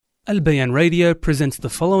Al-Bayan Radio presents the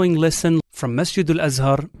following lesson from Masjid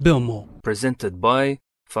Al-Azhar, Bilmo, presented by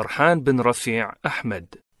Farhan bin Rafee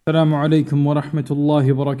Ahmed. السلام عليكم ورحمة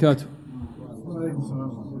الله وبركاته.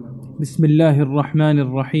 بسم الله الرحمن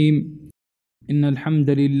الرحيم. إن الحمد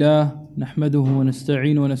لله نحمده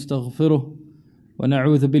ونستعين ونستغفره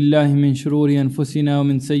ونعوذ بالله من شرور أنفسنا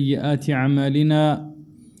ومن سيئات أعمالنا.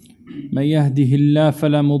 من يهده الله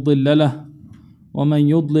فلا مضل له ومن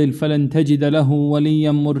يضلل فلن تجد له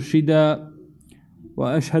وليا مرشدا.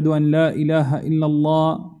 وأشهد أن لا إله إلا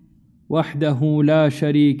الله وحده لا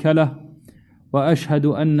شريك له وأشهد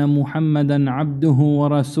أن محمدا عبده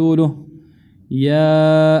ورسوله.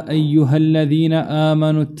 يا أيها الذين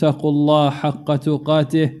آمنوا اتقوا الله حق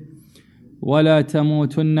تقاته ولا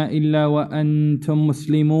تموتن إلا وأنتم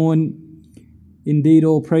مسلمون. Indeed,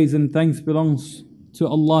 all praise and thanks belongs to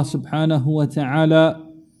Allah subhanahu wa ta'ala.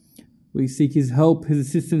 We seek His help, His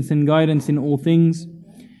assistance and guidance in all things.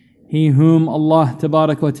 He whom Allah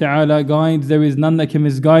tabarak wa ta'ala guides, there is none that can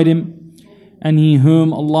misguide him. And he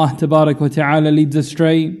whom Allah tabarak wa ta'ala leads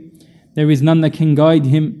astray, there is none that can guide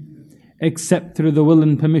him except through the will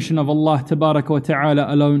and permission of Allah tabarak wa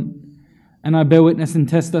ta'ala alone. And I bear witness and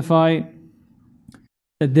testify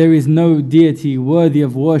that there is no deity worthy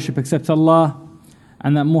of worship except Allah,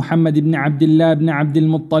 and that Muhammad ibn Abdullah ibn Abdul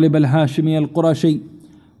Muttalib al-Hashimi al-Qurashi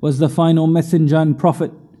was the final messenger and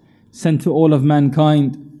prophet sent to all of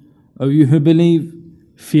mankind. O you who believe,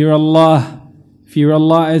 fear Allah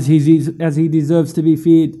as He deserves to be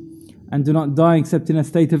feared, and do not die except in a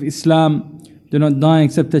state of Islam. Do not die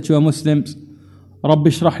except that you are Muslims. رب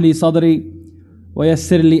اشرح لي صدري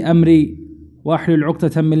ويسر لي أمري واحلل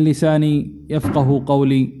عقدة من لساني يفقه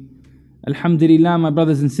قولي. Alhamdulillah, my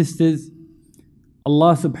brothers and sisters,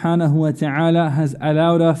 Allah subhanahu wa ta'ala has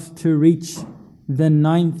allowed us to reach the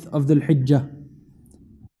 9th of Dhul Hijjah.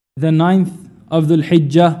 The 9th of Dhul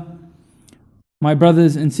Hijjah, my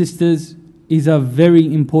brothers and sisters, is a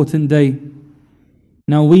very important day.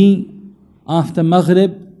 Now after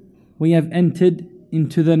Maghrib, we have entered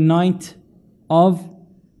into the night of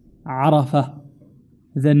Arafah.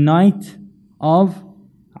 The night of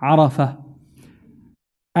Arafah.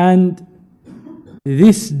 And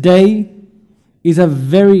this day is a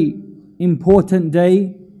very important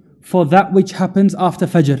day for that which happens after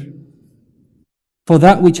Fajr. For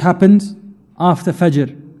that which happens after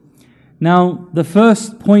Fajr. Now, the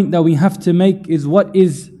first point that we have to make is, what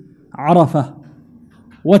is Arafah?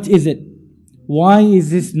 What is it? Why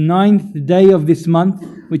is this 9th day of this month,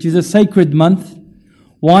 which is a sacred month,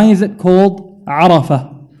 why is it called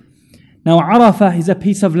Arafah? Now, Arafah is a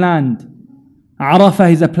piece of land.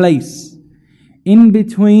 Arafah is a place in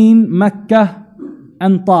between Mecca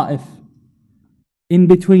and Ta'if. In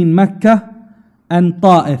between Mecca and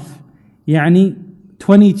Ta'if. Yani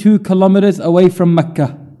 22 kilometers away from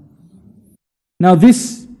Mecca. Now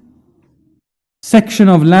this section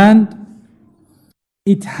of land,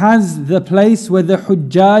 it has the place where the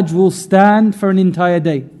Hujjaj will stand for an entire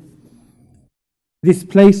day. This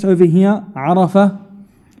place over here, Arafah,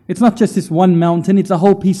 it's not just this one mountain, it's a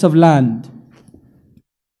whole piece of land.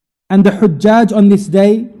 And the Hujjaj on this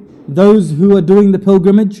day, those who are doing the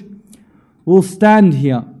pilgrimage, will stand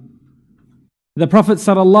here. The Prophet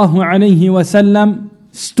ﷺ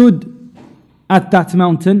stood at that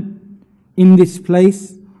mountain, in this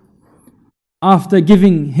place, after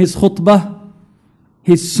giving his khutbah,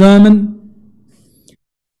 his sermon,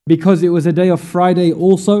 because it was a day of Friday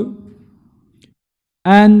also.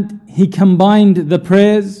 And he combined the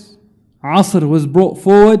prayers. Asr was brought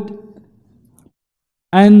forward,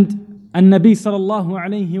 and Nabi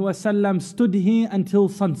ﷺ stood here until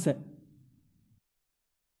sunset,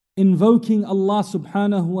 invoking Allah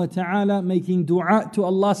subhanahu wa ta'ala, making dua to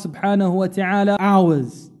Allah subhanahu wa ta'ala,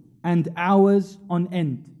 hours and hours on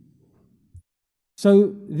end.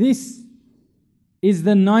 So this is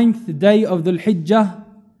the 9th day of Dhul Hijjah,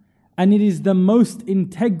 and it is the most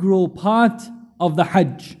integral part of the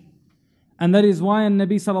Hajj. And that is why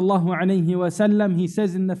Nabi sallallahu alayhi wa sallam, he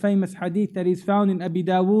says in the famous hadith that is found in Abi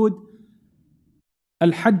Dawood,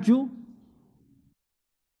 Al-Hajju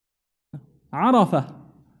Arafah.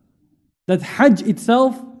 That Hajj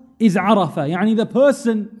itself is Arafah. Yani the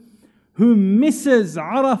person who misses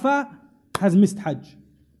Arafah has missed Hajj.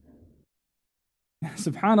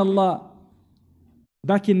 Subhanallah,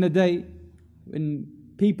 back in the day when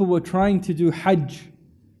people were trying to do Hajj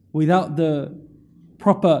without the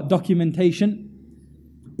proper documentation,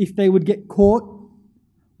 if they would get caught,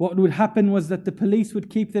 what would happen was that the police would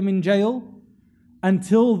keep them in jail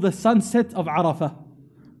until the sunset of Arafah.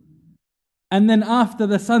 And then after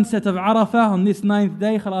the sunset of Arafah on this 9th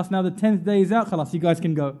day, khalas, now the 10th day is out, khalas, you guys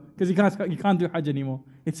can go. Because you can't do Hajj anymore.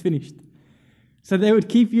 It's finished. So they would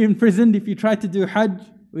keep you imprisoned if you tried to do Hajj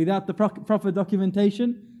without the proper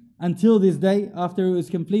documentation until this day after it was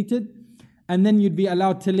completed. And then you'd be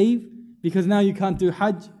allowed to leave because now you can't do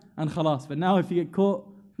Hajj and khalas. But now if you get caught,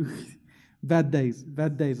 bad days,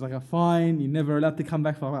 like a fine, you're never allowed to come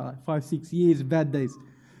back for like 5-6 years, bad days.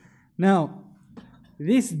 Now,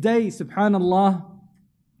 this day, subhanallah,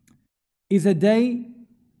 is a day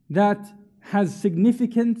that has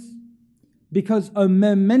significance because a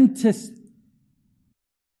momentous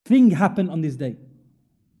thing happened on this day.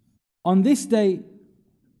 On this day,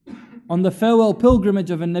 on the farewell pilgrimage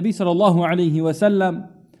of Nabi sallallahu alayhi wasallam,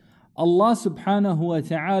 Allah subhanahu wa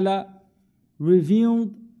ta'ala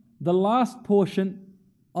revealed the last portion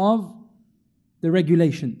of the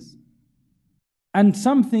regulations. And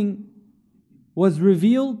something was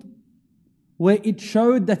revealed where it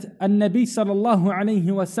showed that Nabi sallallahu alayhi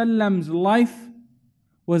wasallam's life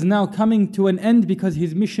was now coming to an end because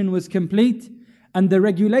his mission was complete and the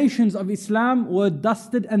regulations of Islam were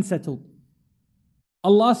dusted and settled.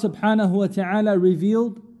 Allah subhanahu wa ta'ala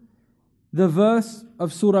revealed the verse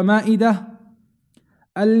of Surah Ma'idah,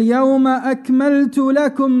 اليوم أكملت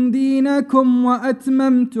لكم دينكم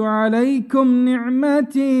وأتممت عليكم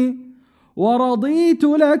نعمتي وَرَضِيتُ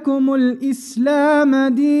لَكُمُ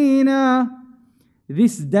الْإِسْلَامَ دِينًا.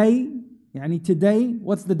 This day, yani today,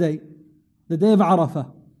 what's the day? The day of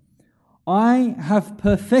Arafah. I have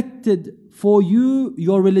perfected for you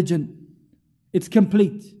your religion. It's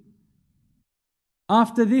complete.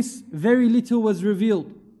 After this, very little was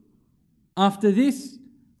revealed. After this,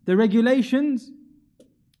 the regulations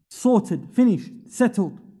sorted, finished,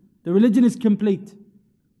 settled. The religion is complete.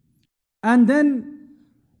 And then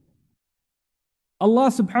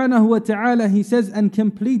Allah subhanahu wa ta'ala, He says, and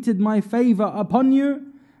completed my favor upon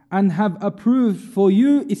you and have approved for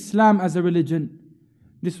you Islam as a religion.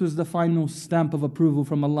 This was the final stamp of approval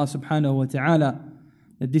from Allah subhanahu wa ta'ala,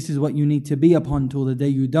 that this is what you need to be upon till the day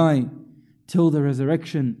you die, till the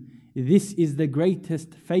resurrection. This is the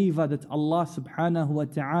greatest favor that Allah subhanahu wa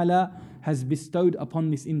ta'ala has bestowed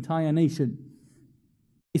upon this entire nation.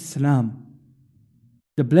 Islam.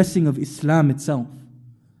 The blessing of Islam itself.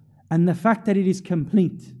 And the fact that it is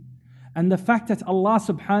complete. And the fact that Allah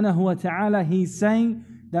subhanahu wa ta'ala, He's saying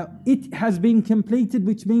that it has been completed,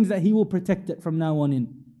 which means that He will protect it from now on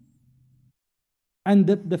in. And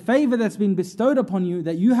the favor that's been bestowed upon you,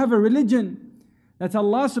 that you have a religion that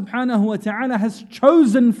Allah subhanahu wa ta'ala has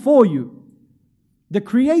chosen for you. The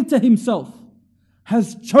Creator Himself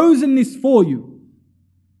has chosen this for you.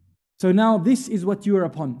 So now this is what you are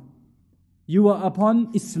upon. You are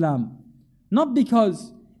upon Islam. Not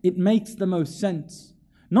because it makes the most sense.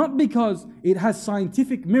 Not because it has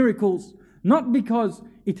scientific miracles. Not because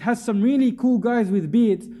it has some really cool guys with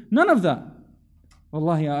beards. None of that.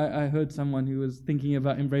 Wallahi, I heard someone who was thinking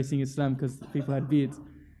about embracing Islam because people had beards.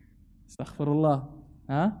 Astaghfirullah.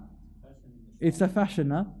 Huh? It's a fashion,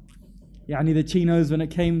 huh? Yani the chinos, when it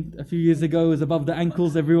came a few years ago, was above the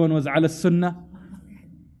ankles. Everyone was ala sunnah.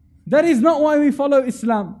 That is not why we follow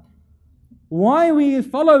Islam. Why we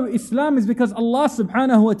follow Islam is because Allah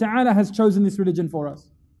subhanahu wa ta'ala has chosen this religion for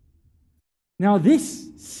us. Now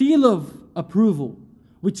this seal of approval,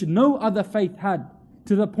 which no other faith had,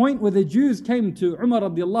 to the point where the Jews came to Umar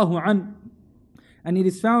radiallahu an, and it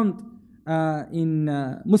is found in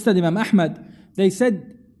Musnad Imam Ahmad, they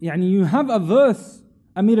said, yani you have a verse,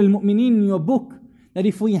 Amir al-Mu'mineen, in your book, that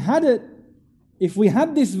if we had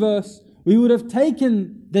this verse, we would have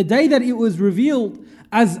taken the day that it was revealed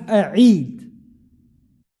as a Eid,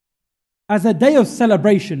 as a day of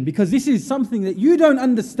celebration, because this is something that you don't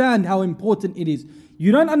understand how important it is.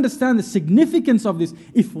 You don't understand the significance of this.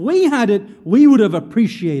 If we had it, we would have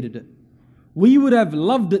appreciated it. We would have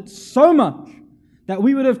loved it so much that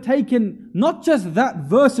we would have taken not just that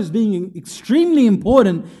verse as being extremely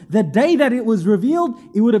important, the day that it was revealed,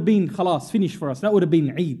 it would have been khalas, finished for us. That would have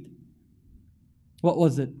been Eid. What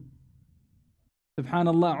was it?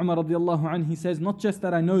 Subhanallah, Umar radiallahu anhu, he says, not just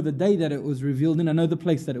that I know the day that it was revealed in, I know the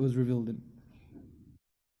place that it was revealed in.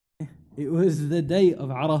 It was the day of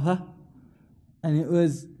Arafah, and it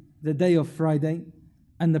was the day of Friday,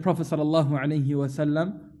 and the Prophet sallallahu alaihi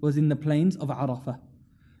wasallam was in the plains of Arafah.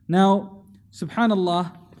 Now,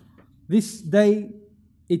 subhanallah, this day,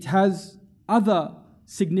 it has other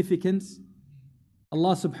significance.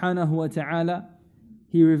 Allah subhanahu wa ta'ala,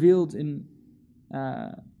 He revealed in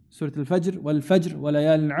Surat Al-Fajr, wal-Fajr,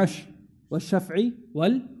 wa-layal al-Ashr, wal-Shaf'i,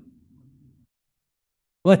 wal-Watr.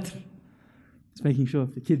 Just making sure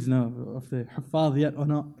if the kids know if they're Huffaz yet or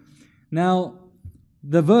not. Now,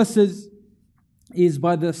 the verses is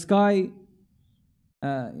by the sky,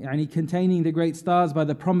 containing the great stars, by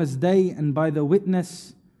the promised day, and by the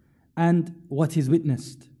witness, and what is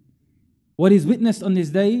witnessed. What is witnessed on this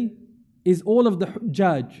day is all of the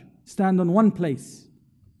Hujjaj stand on one place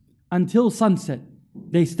until sunset.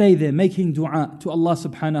 They stay there making dua to Allah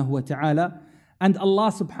subhanahu wa ta'ala, and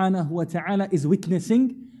Allah subhanahu wa ta'ala is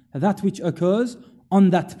witnessing that which occurs on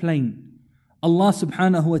that plain. Allah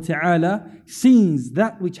subhanahu wa ta'ala sees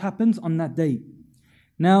that which happens on that day.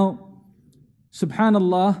 Now,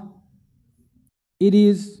 subhanallah, it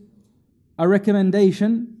is a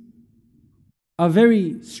recommendation, a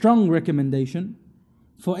very strong recommendation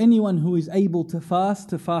for anyone who is able to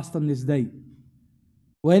fast on this day.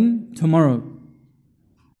 When? Tomorrow.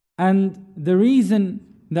 And the reason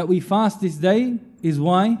that we fast this day is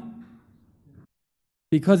why?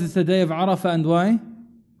 Because it's the day of Arafah. And why?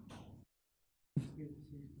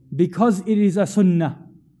 Because it is a sunnah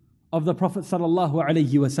of the Prophet sallallahu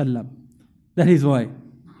alaihi wasallam. That is why.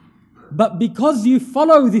 But because you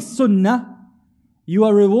follow this sunnah, you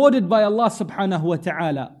are rewarded by Allah subhanahu wa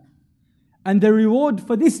ta'ala. And the reward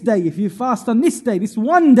for this day, if you fast on this day, this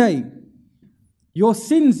one day, your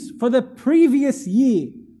sins for the previous year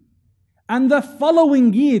and the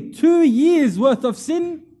following year, 2 years worth of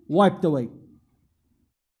sin, wiped away.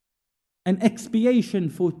 An expiation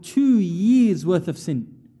for 2 years worth of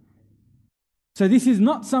sin. So this is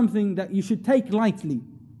not something that you should take lightly.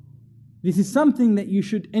 This is something that you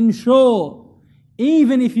should ensure,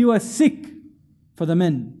 even if you are sick, for the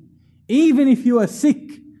men, even if you are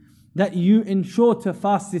sick, that you ensure to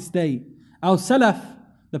fast this day. Our Salaf,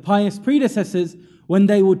 the pious predecessors, when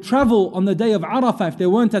they would travel on the day of Arafah, if they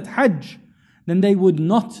weren't at Hajj, then they would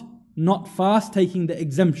not fast, taking the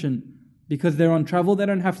exemption. Because they're on travel, they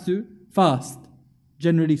don't have to fast,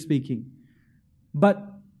 generally speaking. But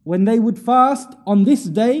when they would fast on this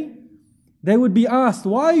day, they would be asked,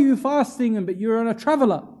 why are you fasting but you're on a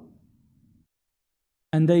traveler?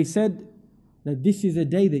 And they said that this is a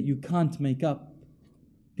day that you can't make up.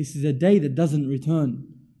 This is a day that doesn't return.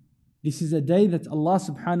 This is a day that Allah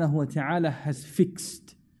subhanahu wa ta'ala has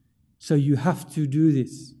fixed. So you have to do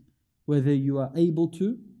this, whether you are able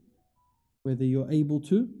to,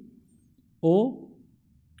 or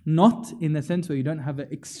not, in the sense where you don't have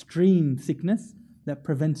an extreme sickness that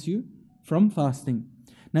prevents you from fasting.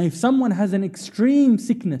 Now, if someone has an extreme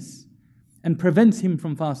sickness and prevents him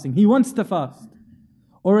from fasting, he wants to fast,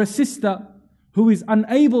 or a sister who is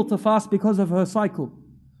unable to fast because of her cycle,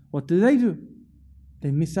 what do?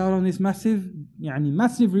 They miss out on this massive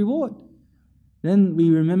reward. Then we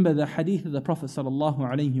remember the hadith of the Prophet sallallahu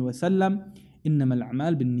alaihi wasallam, إِنَّمَا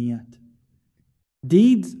الْأَعْمَالُ بِالنِّيَّاتِ.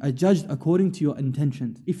 Deeds are judged according to your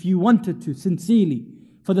intentions. If you wanted to sincerely,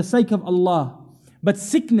 for the sake of Allah, but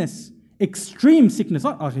sickness, extreme sickness,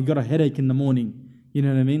 you got a headache in the morning, you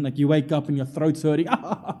know what I mean? Like you wake up and your throat's hurting,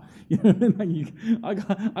 you know what I mean? Like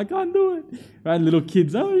I can't do it, right? Little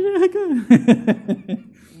kids, I can't.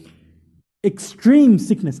 Extreme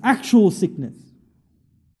sickness, actual sickness,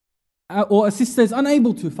 or a sister is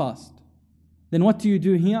unable to fast, then what do you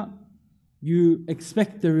do here? You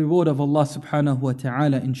expect the reward of Allah subhanahu wa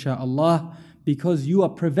ta'ala, insha'Allah, because you are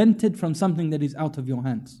prevented from something that is out of your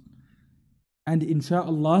hands. And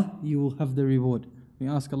insha'Allah, you will have the reward. We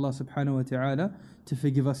ask Allah subhanahu wa ta'ala to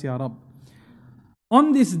forgive us, Ya Rabb.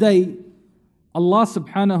 On this day, Allah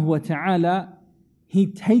subhanahu wa ta'ala, He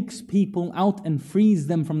takes people out and frees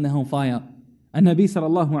them from the hellfire. And Nabi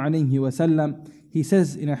sallallahu alayhi wa sallam, he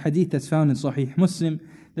says in a hadith that's found in Sahih Muslim,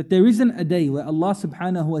 that there isn't a day where Allah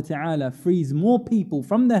subhanahu wa ta'ala frees more people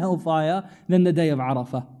from the hellfire than the day of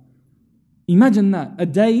Arafah. Imagine that, a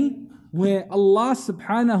day where Allah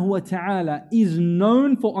subhanahu wa ta'ala is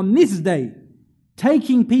known for, on this day,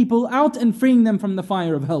 taking people out and freeing them from the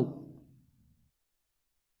fire of hell.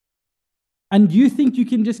 And do you think you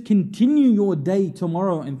can just continue your day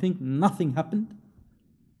tomorrow and think nothing happened?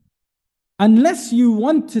 Unless you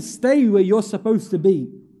want to stay where you're supposed to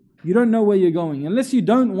be, you don't know where you're going. Unless you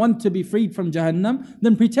don't want to be freed from Jahannam,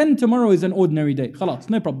 then pretend tomorrow is an ordinary day. Khalas,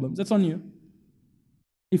 no problems, that's on you.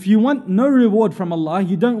 If you want no reward from Allah,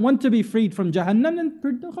 you don't want to be freed from Jahannam, then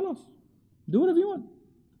khalas, do whatever you want.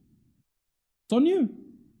 It's on you.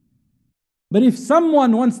 But if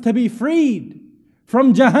someone wants to be freed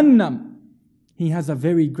from Jahannam, he has a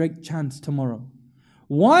very great chance tomorrow.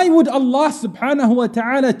 Why would Allah subhanahu wa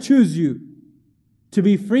ta'ala choose you to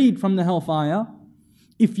be freed from the hellfire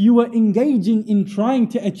if you were engaging in trying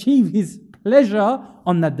to achieve His pleasure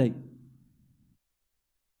on that day?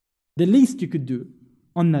 The least you could do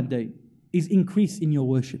on that day is increase in your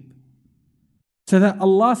worship, so that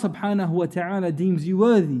Allah subhanahu wa ta'ala deems you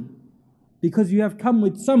worthy because you have come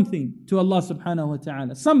with something to Allah subhanahu wa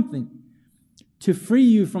ta'ala, something to free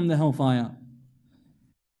you from the hellfire.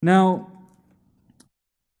 Now,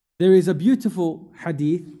 there is a beautiful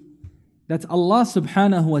hadith that Allah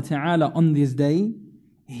subhanahu wa ta'ala on this day,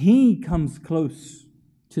 He comes close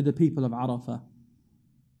to the people of Arafah.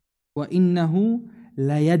 وَإِنَّهُ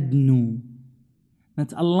لَيَدْنُو.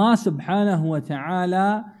 That Allah subhanahu wa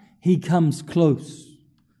ta'ala, He comes close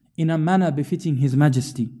in a manner befitting His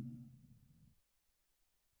majesty.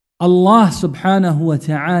 Allah subhanahu wa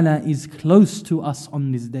ta'ala is close to us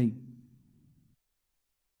on this day.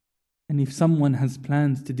 And if someone has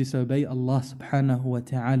plans to disobey Allah subhanahu wa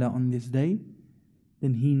ta'ala on this day,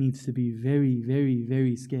 then he needs to be very, very,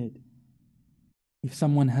 very scared. If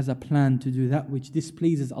someone has a plan to do that which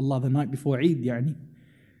displeases Allah the night before Eid,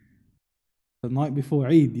 the night before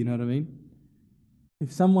Eid, you know what I mean?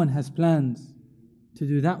 If someone has plans to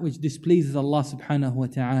do that which displeases Allah subhanahu wa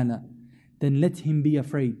ta'ala, then let him be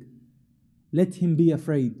afraid. Let him be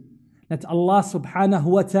afraid that Allah subhanahu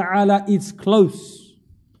wa ta'ala is close.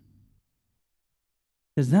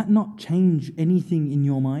 Does that not change anything in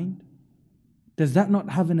your mind? Does that not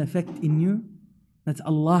have an effect in you? That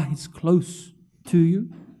Allah is close to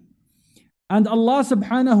you? And Allah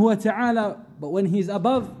subhanahu wa ta'ala, but when He's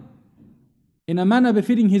above, in a manner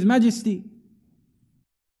befitting His majesty,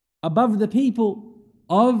 above the people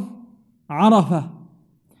of Arafah,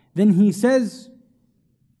 then He says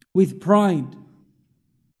with pride,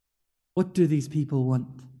 what do these people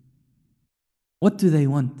want? What do they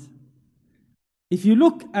want? If you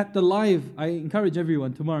look at the live, I encourage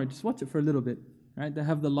everyone tomorrow, just watch it for a little bit. Right? They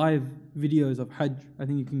have the live videos of Hajj. I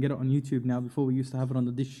think you can get it on YouTube now. Before we used to have it on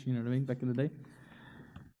the dish, you know what I mean, back in the day.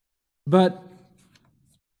 But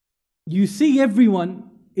you see everyone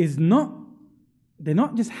they're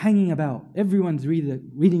not just hanging about. Everyone's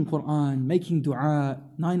reading Quran, making dua.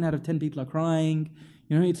 9 out of 10 people are crying.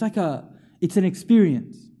 You know, it's an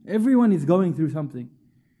experience. Everyone is going through something.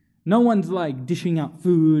 No one's like dishing out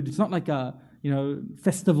food. It's not like a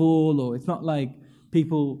festival, or it's not like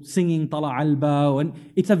people singing Tala Alba.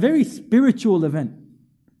 And it's a very spiritual event.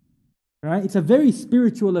 Right? It's a very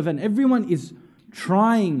spiritual event. Everyone is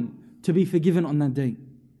trying to be forgiven on that day.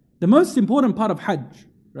 The most important part of Hajj,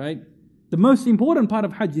 right? The most important part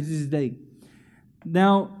of Hajj is this day.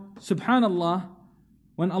 Now, subhanallah,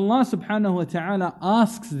 when Allah subhanahu wa ta'ala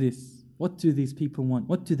asks this, what do these people want?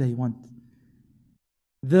 What do they want?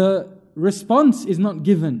 The response is not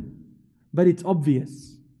given, but it's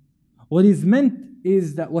obvious. What is meant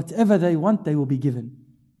is that whatever they want, they will be given.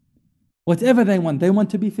 Whatever they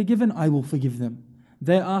want to be forgiven, I will forgive them.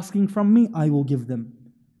 They're asking from me, I will give them.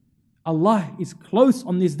 Allah is close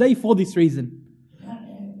on this day for this reason.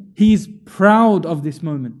 He is proud of this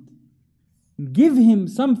moment. Give Him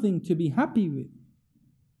something to be happy with.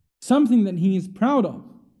 Something that He is proud of.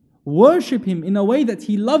 Worship Him in a way that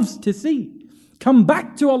He loves to see. Come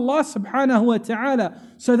back to Allah subhanahu wa ta'ala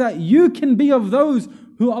so that you can be of those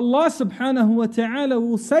who Allah subhanahu wa ta'ala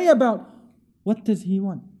will say about, what does He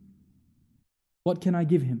want? What can I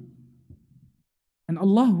give Him? And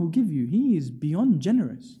Allah will give you. He is beyond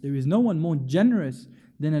generous. There is no one more generous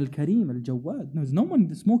than Al-Kareem, Al-Jawad. There's no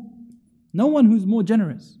one who's more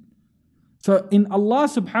generous. So in Allah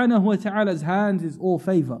subhanahu wa ta'ala's hands is all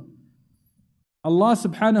favor. Allah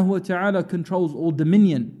subhanahu wa ta'ala controls all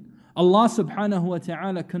dominion. Allah subhanahu wa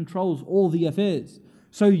ta'ala controls all the affairs.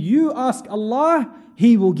 So you ask Allah,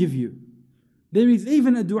 He will give you. There is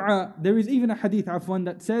even a dua, there is even a hadith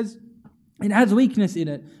that says, it has weakness in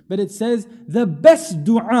it, but it says the best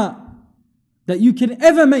dua that you can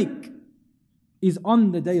ever make is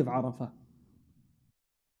on the day of Arafah.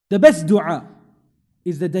 The best dua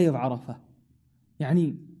is the day of Arafah.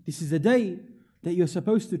 This is a day that you're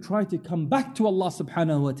supposed to try to come back to Allah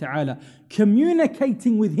subhanahu wa ta'ala,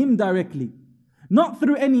 communicating with Him directly, not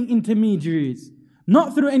through any intermediaries,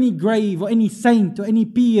 not through any grave or any saint or any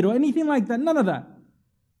peer or anything like that, none of that.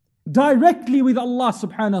 Directly with Allah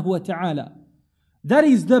subhanahu wa ta'ala. That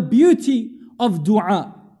is the beauty of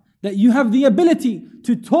dua, that you have the ability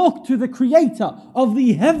to talk to the Creator of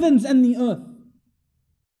the heavens and the earth.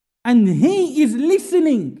 And He is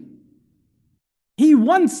listening. He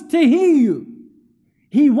wants to hear you.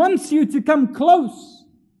 He wants you to come close.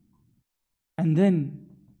 And then,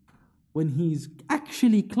 when He's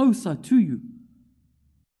actually closer to you,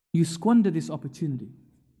 you squander this opportunity.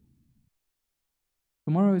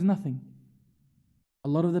 Tomorrow is nothing. A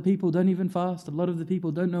lot of the people don't even fast. A lot of the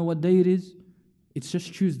people don't know what day it is. It's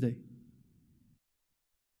just Tuesday.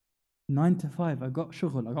 9 to 5, I got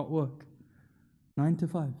shughul, I got work. 9 to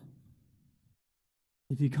 5.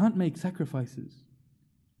 If you can't make sacrifices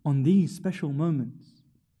on these special moments,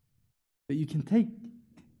 But you can take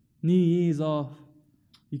New Year's off.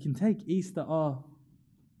 You can take Easter off.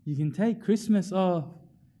 You can take Christmas off.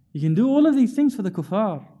 You can do all of these things for the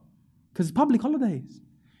kuffar. Because it's public holidays.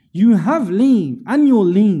 You have leave, annual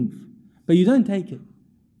leave, but you don't take it.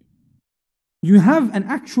 You have an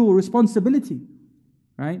actual responsibility,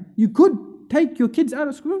 right? You could take your kids out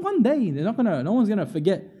of school one day. No one's gonna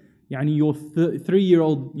forget. Yani your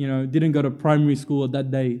 3-year-old, didn't go to primary school that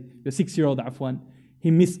day. Your 6-year-old, afwan, he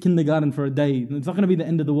missed kindergarten for a day. It's not gonna be the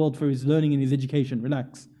end of the world for his learning and his education.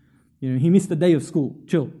 Relax. He missed a day of school.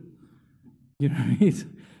 Chill. It's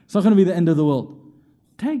not gonna be the end of the world.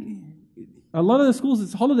 Take a lot of the schools.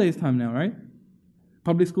 It's holidays time now, right?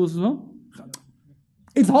 Public schools as well.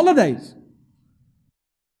 It's holidays.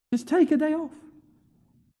 Just take a day off.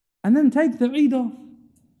 And then take the Eid off.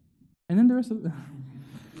 And then the rest of it.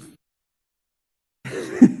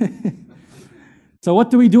 So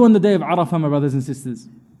what do we do on the day of Arafah, my brothers and sisters?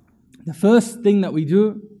 The first thing that we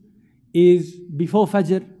do is before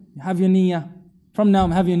Fajr, have your niyyah. From now,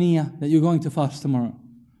 have your niyyah that you're going to fast tomorrow.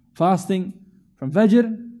 Fasting from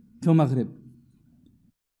Fajr till Maghrib.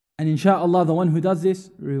 And inshaAllah, the one who does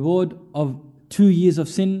this, reward of 2 years of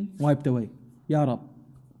sin wiped away. Ya Rab.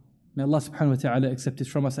 May Allah subhanahu wa ta'ala accept this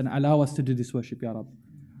from us and allow us to do this worship, Ya Rab.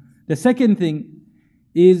 The second thing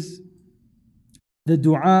is the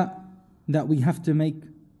dua that we have to make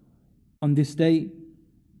on this day.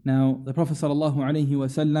 Now, the Prophet sallallahu alayhi wa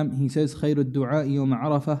sallam, he says, خير الدعاء يوم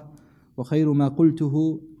عرفة وخير ما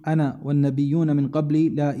قلته أنا والنبيون من قبلي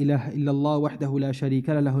لا إله إلا الله وحده لا شريك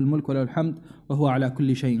له الملك وله الحمد وهو على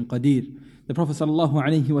كل شيء قدير. The Prophet sallallahu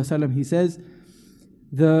alayhi wa sallam, he says,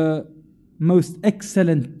 the most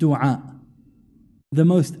excellent dua, the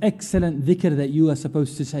most excellent dhikr that you are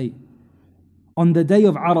supposed to say on the day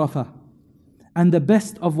of Arafah, and the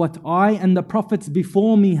best of what I and the prophets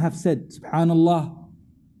before me have said. Subhanallah,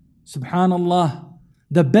 Subhanallah.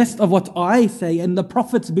 The best of what I say and the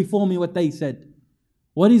prophets before me what they said.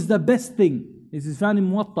 What is the best thing? This is found in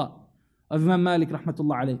Muwatta of Imam Malik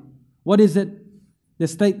rahmatullah alayh. What is it? The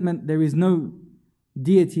statement, there is no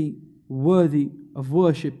deity worthy of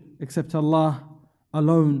worship except Allah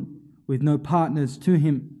alone, with no partners to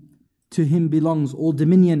Him. To Him belongs all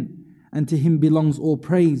dominion, and to Him belongs all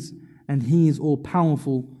praise, and He is all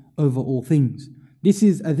powerful over all things. This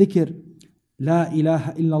is a dhikr. La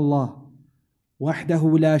ilaha illallah.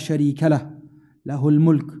 وحده لا شريك له له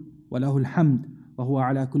الملك وله الحمد وهو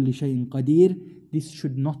على كل شيء قدير. This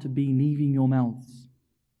should not be leaving your mouths.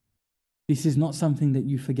 This is not something that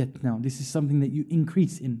you forget now. This is something that you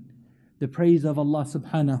increase in. The praise of Allah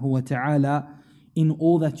subhanahu wa ta'ala in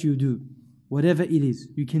all that you do. Whatever it is,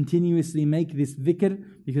 you continuously make this dhikr,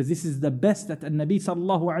 because this is the best that Nabi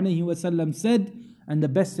sallallahu alayhi wa sallam said, and the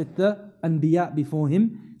best that the Anbiya before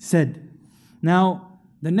him said. Now,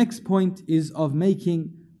 the next point is of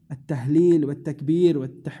making at-tahleel, wa-takbir,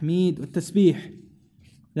 wa-tahmeed, wa-tasbih.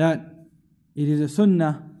 That it is a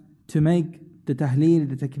sunnah to make the tahleel,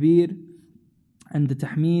 the takbir, and the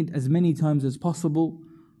tahmeed as many times as possible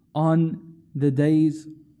on the day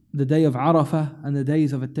of Arafah and the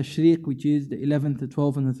days of at-tashriq, which is the 11th, the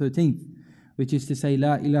 12th, and the 13th, which is to say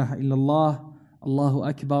La ilaha illallah, Allahu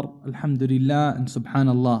Akbar, Alhamdulillah, and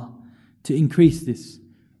Subhanallah. To increase this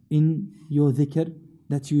in your dhikr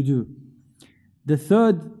that you do. The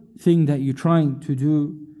third thing that you're trying to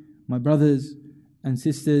do, my brothers and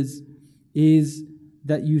sisters, is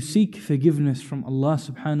that you seek forgiveness from Allah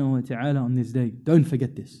subhanahu wa ta'ala on this day. Don't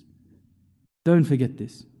forget this. Don't forget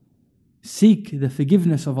this. Seek the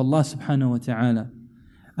forgiveness of Allah subhanahu wa ta'ala.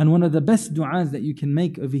 And one of the best du'as that you can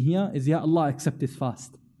make over here is, Ya Allah, accept this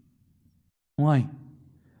fast. Why?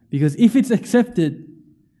 Because if it's accepted,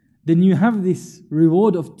 then you have this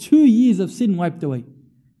reward of 2 years of sin wiped away.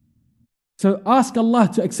 So ask Allah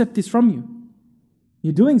to accept this from you.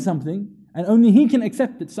 You're doing something and only He can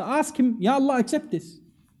accept it. So ask Him, Ya Allah, accept this.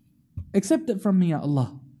 Accept it from me, Ya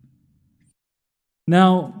Allah.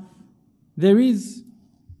 Now, there is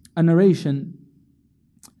a narration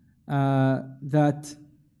that,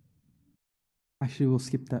 actually we'll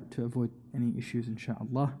skip that to avoid any issues,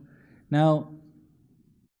 inshaAllah. Now,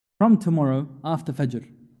 from tomorrow, after Fajr,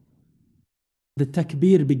 the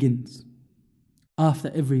takbir begins after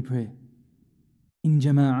every prayer. In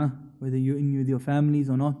jama'ah, whether you're in with your families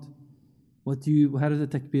or not. How does the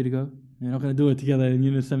takbir go? You're not going to do it together in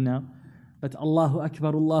unison now. But Allahu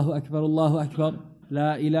Akbar, Allahu Akbar, Allahu Akbar,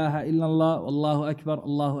 La ilaha illallah, Allahu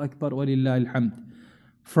Akbar, walillahi alhamd.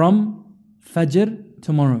 From Fajr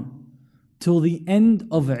tomorrow till the end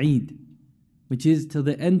of Eid, which is till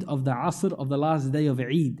the end of the Asr of the last day of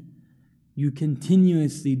Eid, you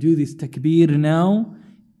continuously do this takbir now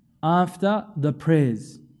after the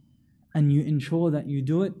prayers. and you ensure that you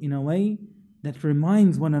do it in a way that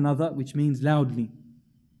reminds one another, which means loudly.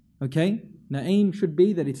 Okay? The aim should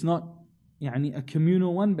be that it's not a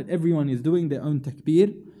communal one, but everyone is doing their own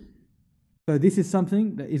takbir. So this is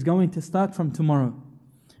something that is going to start from tomorrow.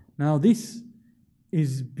 Now this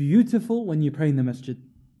is beautiful when you pray in the masjid.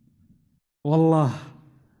 Wallah,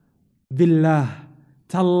 billah,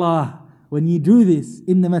 tallah. When you do this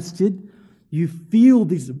in the masjid, you feel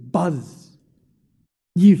this buzz.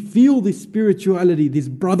 You feel this spirituality, this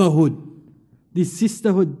brotherhood, this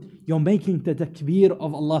sisterhood. You're making the takbir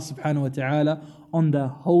of Allah subhanahu wa ta'ala on the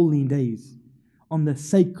holy days, on the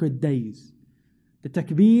sacred days. The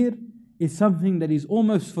takbir is something that is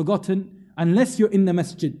almost forgotten unless you're in the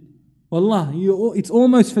masjid. Wallah, it's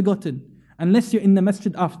almost forgotten unless you're in the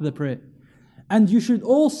masjid after the prayer. And you should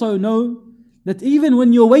also know that even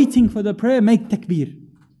when you're waiting for the prayer, make takbir.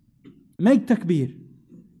 Make takbir.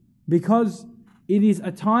 Because it is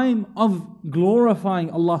a time of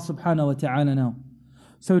glorifying Allah subhanahu wa ta'ala now.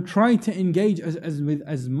 So try to engage with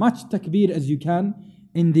as much takbir as you can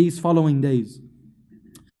in these following days.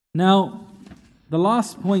 Now, the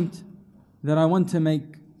last point that I want to make,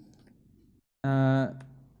 insha'Allah,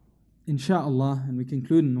 and we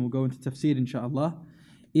conclude and we'll go into tafseer insha'Allah,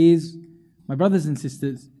 is, my brothers and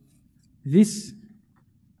sisters, this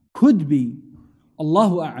could be,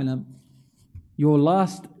 Allahu A'lam, your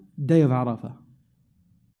last day of Arafah.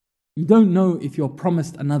 You don't know if you're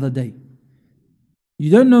promised another day. You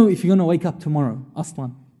don't know if you're going to wake up tomorrow,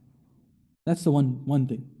 aslan. That's the one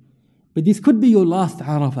thing. But this could be your last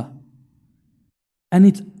Arafah. And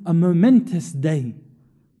it's a momentous day.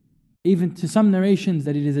 Even to some narrations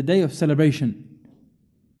that it is a day of celebration.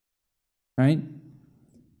 Right?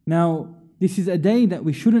 Now, this is a day that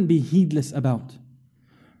we shouldn't be heedless about.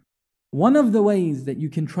 One of the ways that you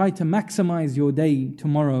can try to maximize your day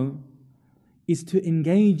tomorrow is to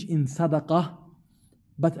engage in sadaqah,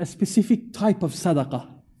 but a specific type of sadaqah.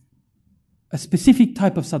 A specific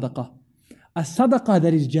type of sadaqah. A sadaqah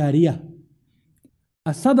that is jariyah.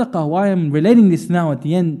 A sadaqah, why I'm relating this now at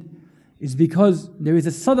the end, is because there is a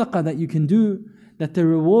sadaqah that you can do that the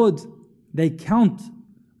rewards, they count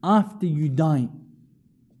after you die.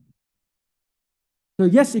 So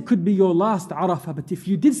yes, it could be your last Arafah, but if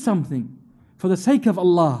you did something for the sake of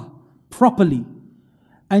Allah, properly,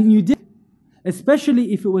 and you did,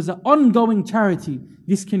 especially if it was an ongoing charity,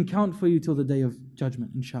 this can count for you till the day of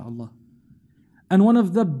judgment, insha'Allah. And one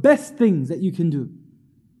of the best things that you can do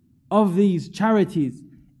of these charities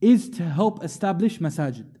is to help establish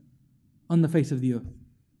masajid on the face of the earth.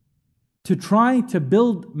 To try to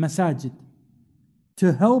build masajid.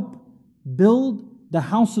 To help build the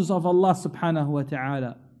houses of Allah subhanahu wa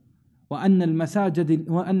ta'ala. وَأَنَّ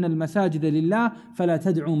الْمَسَاجِدَ لِلَّهِ فَلَا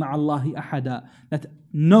تَدْعُوا مَعَ اللَّهِ أَحَدًا. That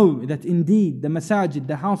know that indeed the masajid,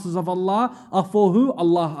 the houses of Allah, are for who?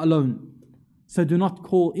 Allah alone. So do not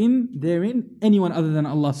call in therein anyone other than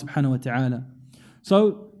Allah subhanahu wa ta'ala.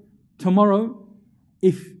 So tomorrow,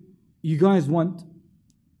 if you guys want,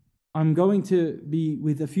 I'm going to be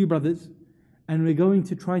with a few brothers and we're going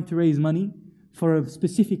to try to raise money for a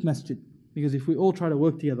specific masjid. Because if we all try to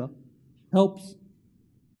work together, helps.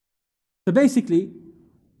 So basically,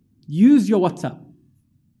 use your WhatsApp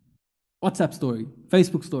story,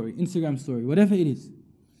 Facebook story, Instagram story, whatever it is.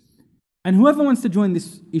 And whoever wants to join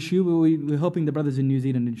this issue, we're helping the brothers in New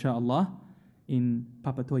Zealand, inshaAllah, in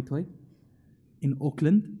Papa Toi Toi, in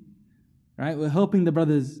Auckland. Right? We're helping the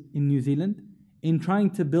brothers in New Zealand in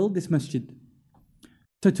trying to build this masjid.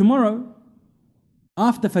 So tomorrow,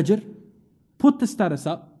 after Fajr, put the status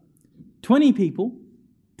up. 20 people,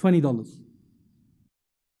 $20.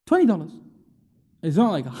 $20. It's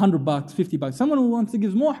not like $100, $50. Someone who wants to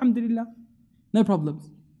give more, alhamdulillah, no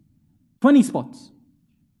problems. 20 spots,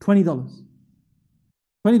 $20.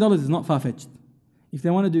 $20 is not far-fetched. If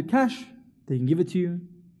they want to do cash, they can give it to you.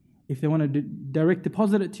 If they want to direct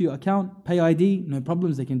deposit it to your account, pay ID, no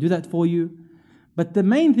problems, they can do that for you. But the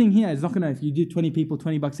main thing here is not going to, if you do 20 people,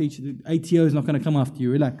 $20 each, ATO is not going to come after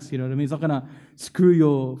you, relax, you know what I mean? It's not going to screw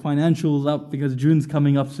your financials up because June's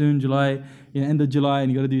coming up soon, July, end of July,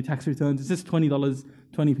 and you got to do tax returns. It's just $20,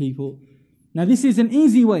 20 people. Now this is an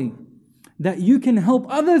easy way that you can help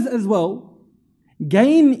others as well,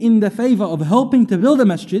 gain in the favor of helping to build a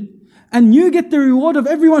masjid, and you get the reward of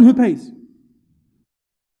everyone who pays.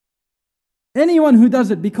 Anyone who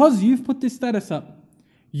does it, because you've put this status up,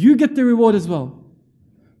 you get the reward as well.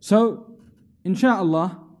 So,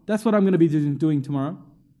 insha'Allah, that's what I'm going to be doing tomorrow.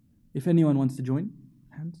 If anyone wants to join.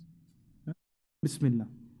 Hands? Bismillah.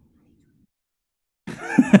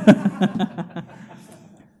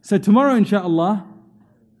 So tomorrow, insha'Allah,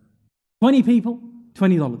 20 people,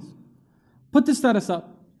 $20. Put the status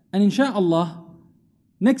up And inshallah,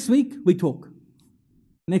 next week we talk.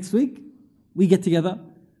 Next week we get together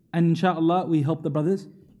and inshallah we help the brothers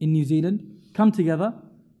in New Zealand come together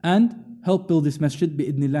and help build this masjid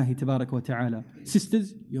bi'idhnillahi tabarak wa ta'ala.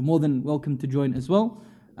 Sisters, you're more than welcome to join as well.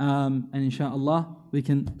 And inshallah we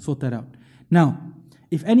can sort that out. Now,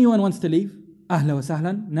 if anyone wants to leave, ahla wa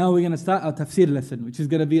sahlan. Now we're going to start our tafseer lesson, which is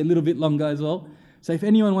going to be a little bit longer as well. So if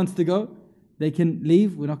anyone wants to go, they can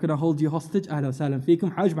leave. We're not going to hold you hostage. Ahla wa sahlan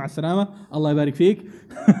feekum. Hajj ma'a salama. Allah barik feek.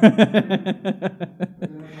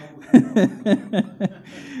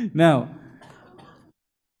 Now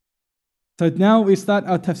we start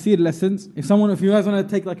our tafseer lessons. If you guys want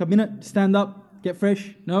to take like a minute, stand up, get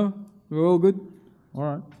fresh. No? We're all good?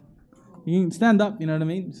 Alright. You can stand up, you know what I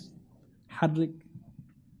mean? Hadlik.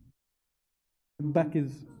 Back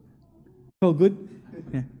is all good.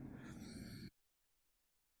 Yeah.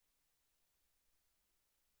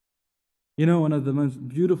 You know, one of the most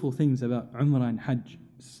beautiful things about Umrah and Hajj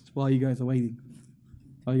is while you guys are waiting,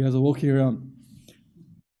 while you guys are walking around,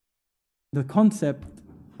 the concept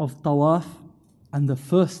of tawaf and the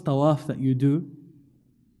first tawaf that you do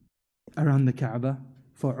around the Kaaba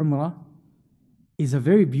for Umrah is a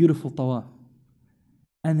very beautiful tawaf.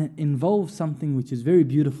 And it involves something which is very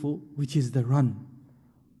beautiful, which is the run.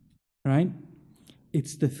 Right?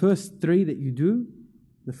 It's the first three that you do,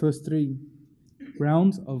 the first 3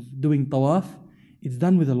 rounds of doing tawaf. It's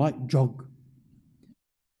done with a light jog.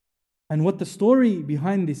 And what the story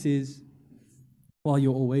behind this is, while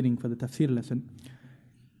you're all waiting for the tafsir lesson,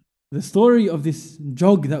 the story of this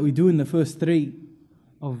jog that we do in the first 3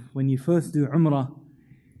 of when you first do Umrah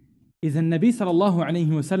is that Nabi sallallahu alayhi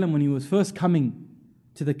wasallam, when he was first coming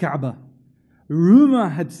to the Kaaba, rumor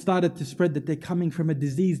had started to spread that they're coming from a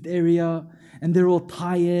diseased area and they're all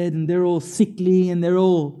tired and they're all sickly and they're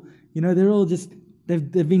all, they're all just,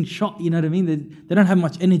 they've been shot, you know what I mean? They don't have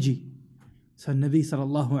much energy. So Nabi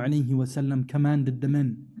sallallahu alayhi wasallam commanded the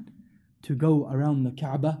men to go around the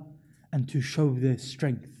Kaaba and to show their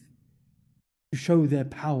strength, to show their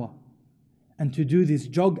power, and to do this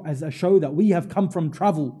jog as a show that we have come from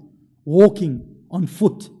travel, walking on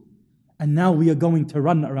foot, and now we are going to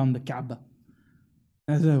run around the Kaaba.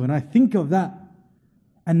 And so when I think of that,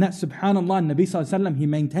 and that subhanallah, Nabi sallallahu alayhi wasallam, he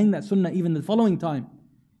maintained that sunnah even the following time.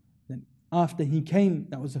 Then after he came,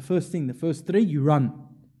 that was the first thing. The first 3, you run.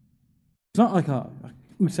 It's not like a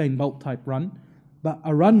Usain Bolt type run, but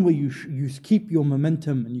a run where you keep your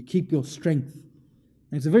momentum and you keep your strength.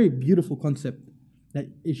 And it's a very beautiful concept that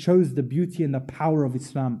it shows the beauty and the power of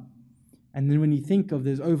Islam. And then when you think of,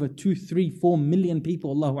 there's over 2, 3, 4 million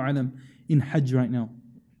people, Allahu Alam, in Hajj right now.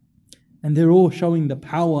 And they're all showing the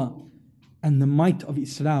power and the might of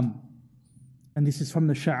Islam. And this is from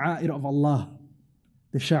the sha'a'ir of Allah,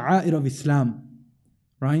 the sha'a'ir of Islam,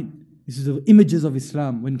 right? This is the images of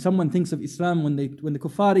Islam. When someone thinks of Islam, when the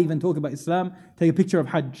kuffar even talk about Islam, take a picture of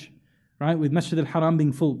Hajj, right? With Masjid al-Haram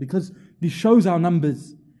being full. Because this shows our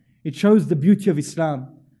numbers. It shows the beauty of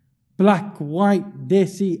Islam. Black, white,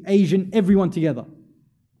 Desi, Asian, everyone together.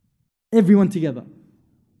 Everyone together.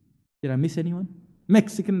 Did I miss anyone?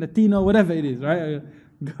 Mexican, Latino, whatever it is, right?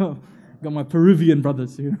 Got my Peruvian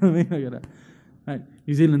brothers, you know what I mean? Right?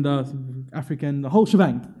 New Zealanders, African, the whole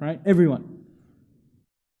shebang, right? Everyone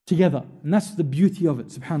together. And that's the beauty of it,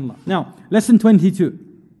 subhanAllah. Now, lesson 22.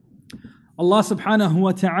 Allah subhanahu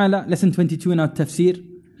wa ta'ala, lesson 22 in our tafsir.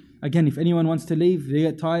 Again, if anyone wants to leave, they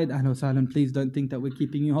get tired, ahlan wa sahlan, please don't think that we're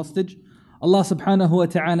keeping you hostage. Allah subhanahu wa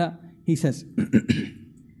ta'ala, He says,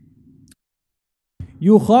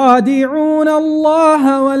 يخادعون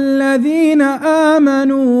الله والذين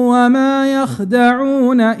آمنوا وما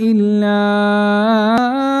يخدعون إلا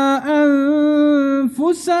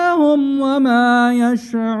أنفسهم وما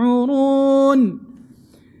يشعرون.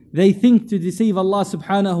 They think to deceive Allah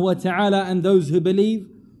subhanahu wa ta'ala and those who believe,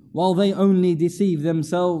 while they only deceive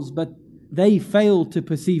themselves, but they fail to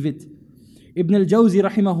perceive it. Ibn al-Jawzi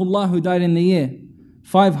rahimahullah, who died in the year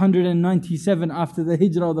 597 after the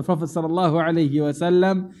hijrah of the Prophet sallallahu alaihi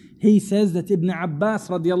wasallam, he says that Ibn Abbas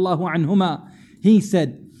radiallahu anhuma, he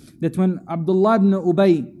said that when Abdullah ibn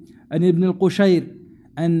Ubay and Ibn al-Qushayr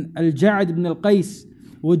and Al-Ja'ad ibn al-Qais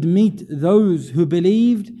would meet those who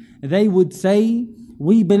believed, they would say,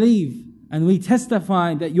 we believe and we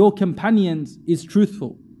testify that your companion is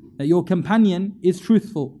truthful, that your companion is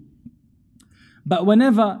truthful. But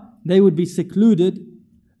whenever they would be secluded,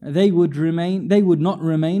 they would not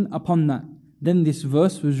remain upon that. Then this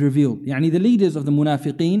verse was revealed. Yani the leaders of the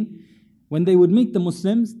munafiqeen, when they would meet the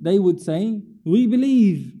Muslims, they would say, we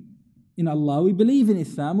believe in Allah, we believe in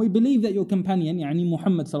Islam, we believe that your companion, yani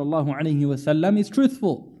Muhammad sallallahu alayhi wasallam, is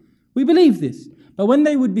truthful. We believe this. But when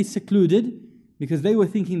they would be secluded, because they were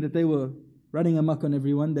thinking that they were running amok on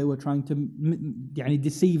everyone, they were trying to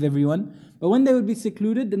deceive everyone. But when they would be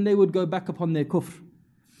secluded, then they would go back upon their kufr.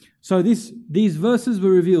 So these verses were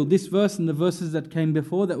revealed, this verse and the verses that came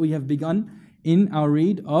before that we have begun in our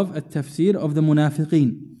read of Tafseer of the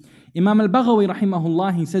Munafiqeen. Imam Al-Baghawi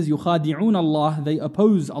rahimahullah, he says, يُخَادِعُونَ Allah, they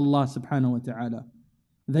oppose Allah subhanahu wa ta'ala.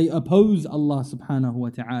 They oppose Allah subhanahu wa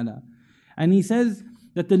ta'ala. And he says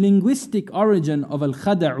that the linguistic origin of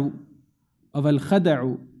al-khada'u,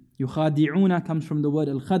 yukhadi'una comes from the word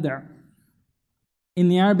al-khada', in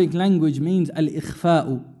the Arabic language means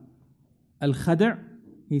al-ikhfa'u. Al-khada',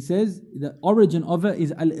 he says, the origin of it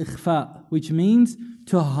is al-ikhfa', which means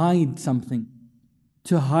to hide something.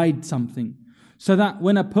 To hide something. So that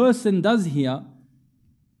when a person does hear,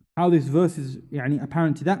 how this verse is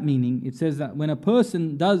apparent to that meaning, it says that when a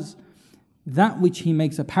person does that which he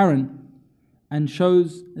makes apparent and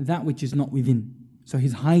shows that which is not within. So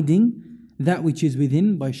he's hiding that which is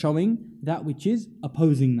within by showing that which is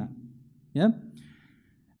opposing that. Yeah?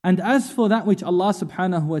 And as for that which Allah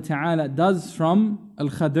subhanahu wa ta'ala does from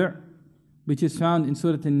al-khada', which is found in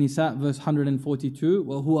Surat An-Nisa verse 142,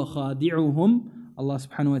 وَهُوَ خَادِعُهُمْ, Allah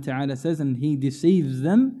subhanahu wa ta'ala says, and He deceives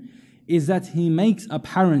them, is that He makes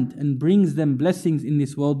apparent and brings them blessings in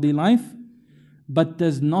this worldly life, but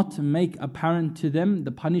does not make apparent to them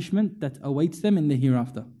the punishment that awaits them in the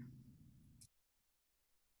hereafter.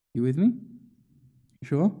 You with me?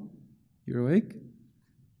 Sure? You're awake?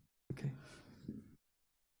 Okay.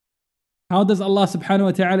 How does Allah subhanahu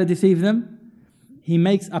wa ta'ala deceive them? He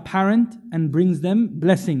makes apparent and brings them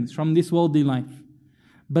blessings from this worldly life,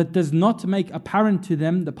 but does not make apparent to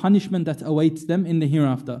them the punishment that awaits them in the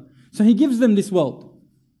hereafter. So He gives them this world.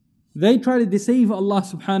 They try to deceive Allah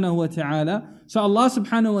subhanahu wa ta'ala. So Allah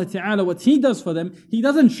subhanahu wa ta'ala, what He does for them, He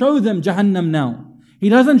doesn't show them Jahannam now. He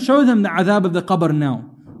doesn't show them the adhab of the qabr now,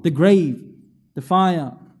 the grave, the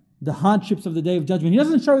fire, the hardships of the Day of Judgment. He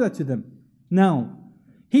doesn't show that to them now.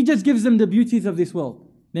 He just gives them the beauties of this world.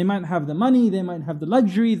 They might have the money, they might have the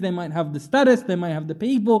luxuries, they might have the status, they might have the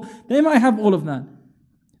people, they might have all of that.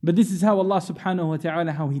 But this is how Allah subhanahu wa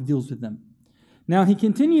ta'ala, how He deals with them. Now He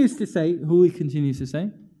continues to say, who He continues to say?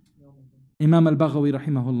 Imam Al-Baghawi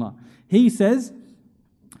rahimahullah. He says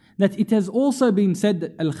that it has also been said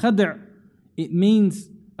that al-khada'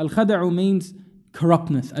 al-khada'u means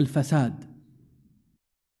corruptness, al-fasad.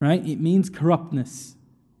 Right? It means corruptness,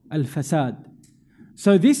 al-fasad.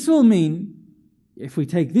 So this will mean, if we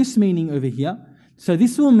take this meaning over here, so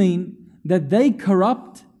this will mean that they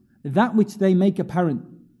corrupt that which they make apparent.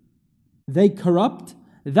 They corrupt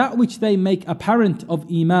that which they make apparent of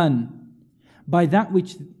Iman by that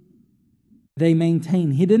which they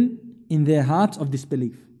maintain hidden in their hearts of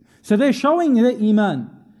disbelief. So they're showing their Iman.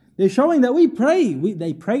 They're showing that we pray.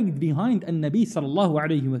 They prayed behind An-Nabi sallallahu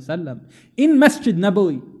alayhi wa sallam in Masjid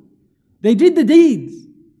Nabawi. They did the deeds.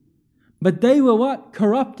 But they were what?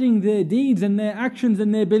 Corrupting their deeds and their actions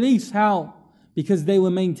and their beliefs. How? Because they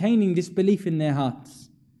were maintaining disbelief in their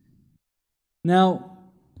hearts. Now,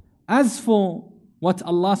 as for what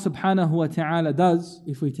Allah subhanahu wa ta'ala does,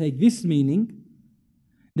 if we take this meaning,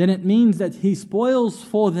 then it means that He spoils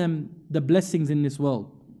for them the blessings in this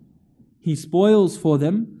world. He spoils for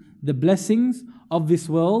them the blessings of this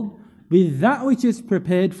world with that which is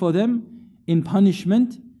prepared for them in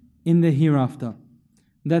punishment in the hereafter.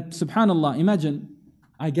 That, subhanallah, imagine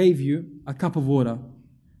I gave you a cup of water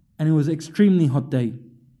and it was an extremely hot day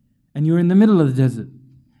and you're in the middle of the desert,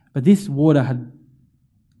 but this water had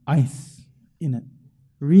ice in it,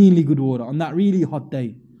 really good water on that really hot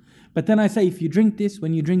day. But then I say, if you drink this,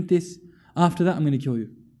 when you drink this, after that I'm going to kill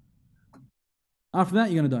you. After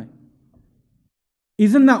that you're going to die.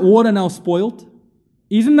 Isn't that water now spoiled?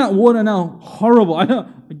 Isn't that water now horrible? I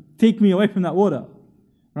don't, take me away from that water.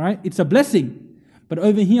 Right? It's a blessing. But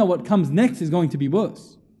over here, what comes next is going to be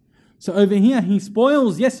worse. So over here, He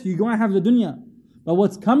spoils, yes, you're going to have the dunya. But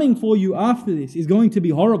what's coming for you after this is going to be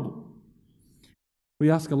horrible. We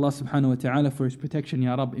ask Allah subhanahu wa ta'ala for His protection,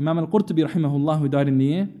 Ya Rabb. Imam Al-Qurtubi rahimahullah, who died in the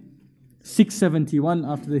year 671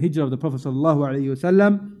 after the hijrah of the Prophet sallallahu alayhi wa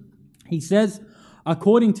sallam, he says,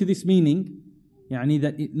 according to this meaning,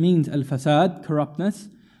 that it means al-fasad, corruptness,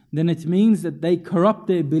 then it means that they corrupt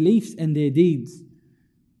their beliefs and their deeds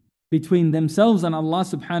between themselves and Allah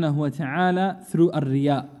subhanahu wa ta'ala through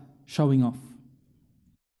ar-riya, showing off.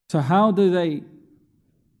 So how do they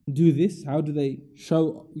do this? How do they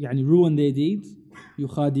ruin their deeds?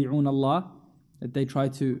 يُخَادِعُونَ Allah, that they try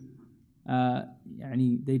to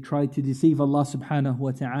deceive Allah subhanahu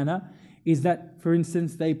wa ta'ala, is that, for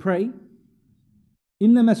instance, they pray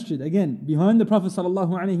in the masjid, again, behind the Prophet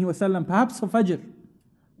sallallahu alaihi wasallam, perhaps for Fajr,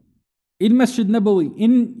 in Masjid Nabawi,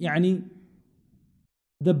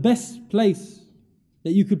 the best place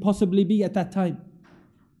that you could possibly be at that time.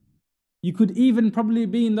 You could even probably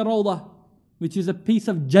be in the Rawdah, which is a piece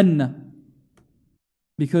of Jannah.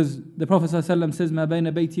 Because the Prophet ﷺ says, مَا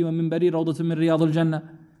بَيْنَ بَيْتِي وَمِنْبَرِي رَوْضَةٌ مِّن رِيَاضِ الْجَنَّةِ.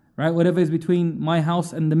 Right? Whatever is between my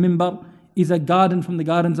house and the minbar is a garden from the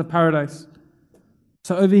gardens of paradise.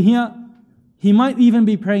 So over here, he might even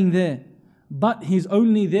be praying there, but he's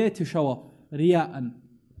only there to show off. Riya'an.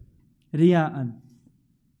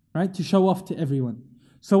 Right? To show off to everyone.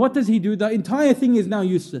 So what does he do? The entire thing is now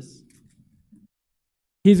useless.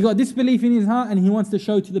 He's got disbelief in his heart and he wants to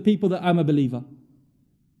show to the people that I'm a believer.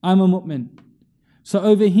 I'm a mu'min. So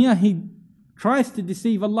over here he tries to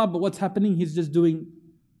deceive Allah, but what's happening? He's just doing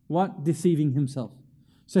what? Deceiving himself.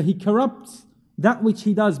 So he corrupts that which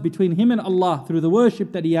he does between him and Allah through the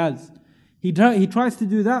worship that he has. He tries to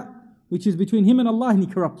do that which is between him and Allah, and he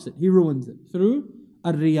corrupts it. He ruins it through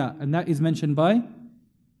ar-riya. And that is mentioned by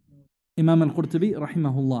Imam al-Qurtubi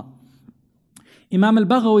rahimahullah. Imam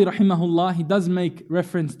al-Baghawi rahimahullah, he does make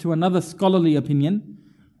reference to another scholarly opinion,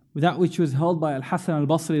 that which was held by Al-Hasan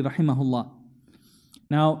al-Basri rahimahullah.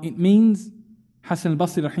 Now it means, Hasan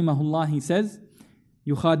al-Basri rahimahullah, he says,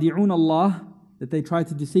 يُخَادِعُونَ Allah, that they try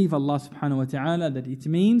to deceive Allah subhanahu wa ta'ala, that it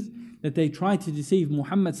means that they try to deceive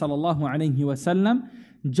Muhammad sallallahu alayhi wa sallam,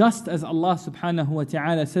 just as Allah subhanahu wa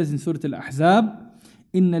ta'ala says in Surat Al-Ahzab,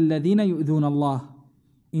 إِنَّ الَّذِينَ يُؤْذُونَ اللَّهِ.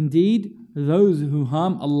 Indeed, those who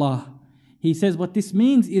harm Allah. He says what this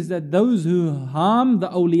means is that those who harm the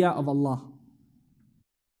awliya of Allah.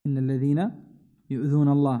 إِنَّ الَّذِينَ يُؤْذُونَ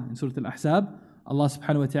اللَّهِ. In Surat Al-Ahzab, Allah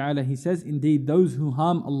subhanahu wa ta'ala, He says, indeed those who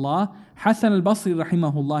harm Allah. Hasan al-Basri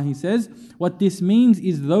rahimahullah, he says, what this means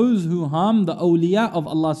is those who harm the awliya of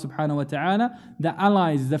Allah subhanahu wa ta'ala, the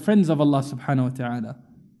allies, the friends of Allah subhanahu wa ta'ala.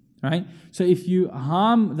 Right? So if you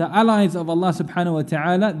harm the allies of Allah subhanahu wa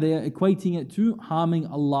ta'ala, they are equating it to harming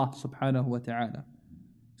Allah subhanahu wa ta'ala.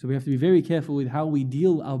 So we have to be very careful with how we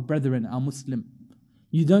deal our brethren, our Muslim.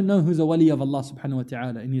 You don't know who's a wali of Allah subhanahu wa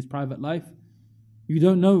ta'ala in his private life. You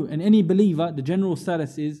don't know. And any believer, the general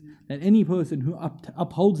status is that any person who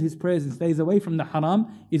upholds his prayers and stays away from the haram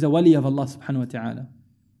is a wali of Allah subhanahu wa ta'ala.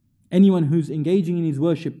 Anyone who's engaging in his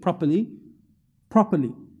worship properly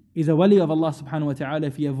is a wali of Allah subhanahu wa ta'ala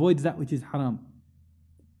if he avoids that which is haram.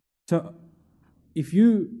 So if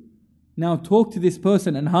you now talk to this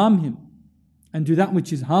person and harm him and do that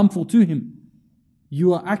which is harmful to him,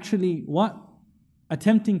 you are actually what?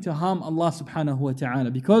 Attempting to harm Allah subhanahu wa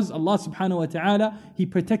ta'ala, because Allah subhanahu wa ta'ala, He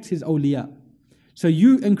protects His awliya. So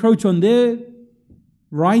you encroach on their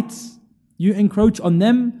rights, you encroach on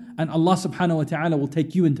them, and Allah subhanahu wa ta'ala will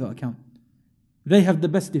take you into account. They have the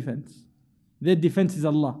best defense. Their defense is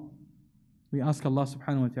Allah. We ask Allah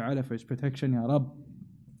subhanahu wa ta'ala for His protection, Ya Rabb.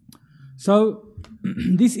 So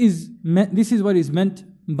this is what is meant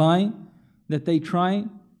by that they try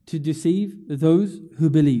to deceive those who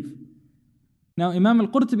believe. Now Imam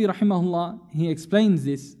al-Qurtubi rahimahullah, he explains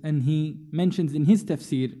this and he mentions in his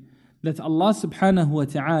tafseer that Allah subhanahu wa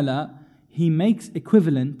ta'ala, He makes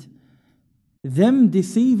equivalent them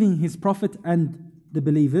deceiving His Prophet and the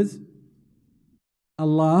believers.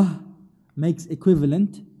 Allah makes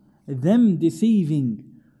equivalent them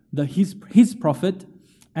deceiving His Prophet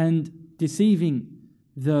and deceiving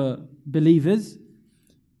the believers.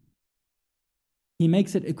 He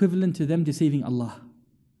makes it equivalent to them deceiving Allah.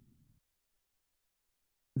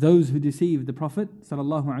 Those who deceive the Prophet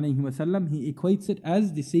sallallahu alaihi wasallam, he equates it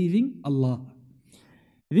as deceiving Allah.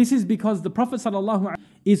 This is because the Prophet sallallahu alaihi wasallam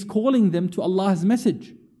is calling them to Allah's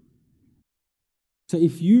message. So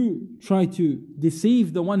if you try to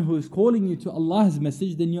deceive the one who is calling you to Allah's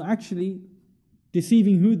message, then you're actually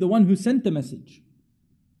deceiving who? The one who sent the message.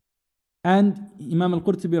 And Imam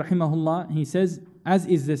al-Qurtubi rahimahullah, he says, as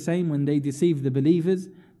is the same when they deceive the believers,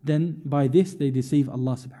 then by this they deceive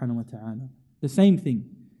Allah subhanahu wa ta'ala. The same thing.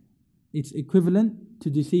 It's equivalent to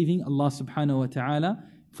deceiving Allah subhanahu wa ta'ala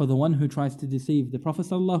for the one who tries to deceive the Prophet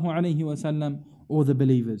sallallahu alaihi wasallam or the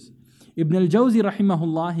believers. Ibn al-Jawzi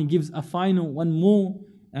rahimahullah, he gives a final, one more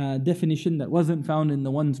definition that wasn't found in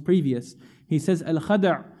the ones previous. He says,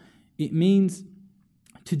 al-khada', it means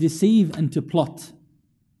to deceive and to plot.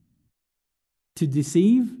 To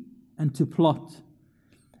deceive and to plot.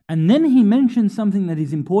 And then he mentions something that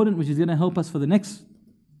is important, which is going to help us for the next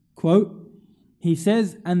quote. He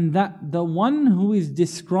says, and that the one who is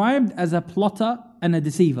described as a plotter and a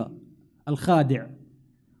deceiver, al-khadi',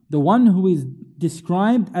 the one who is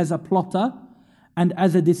described as a plotter and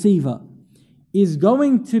as a deceiver, is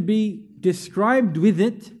going to be described with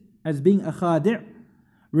it as being a khadi',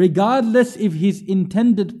 regardless if his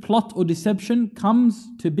intended plot or deception comes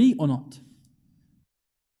to be or not.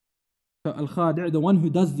 So al-khadi', the one who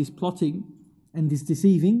does this plotting and this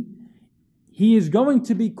deceiving, he is going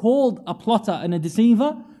to be called a plotter and a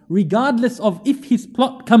deceiver regardless of if his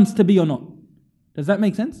plot comes to be or not. Does that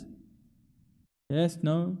make sense? Yes,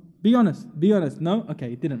 no? Be honest, no?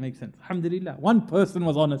 Okay, it didn't make sense. Alhamdulillah, one person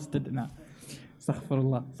was honest. Now,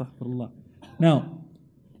 astaghfirullah. Now,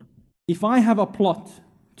 if I have a plot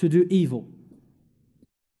to do evil,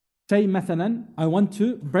 say mathalan, I want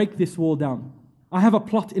to break this wall down. I have a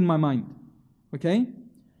plot in my mind, okay?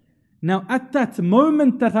 Now at that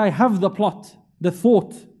moment that I have the plot, the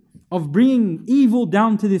thought of bringing evil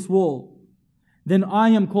down to this wall, then I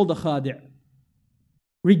am called a khadi'.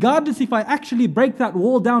 Regardless if I actually break that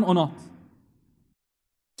wall down or not.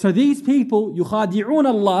 So these people, yukhadi'un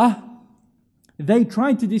Allah, they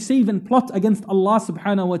try to deceive and plot against Allah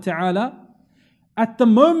subhanahu wa ta'ala. At the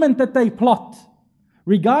moment that they plot,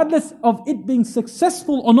 regardless of it being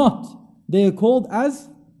successful or not, they are called as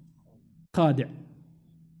khadi'.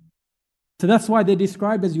 So that's why they're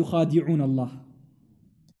described as yukhadi'un Allah.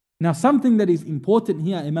 Now something that is important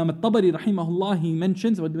here, Imam al-Tabari rahimahullah, he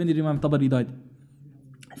mentions, when did Imam al-Tabari died?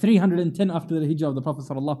 310 after the hijrah of the Prophet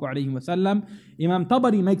sallallahu alaihi wasallam. Imam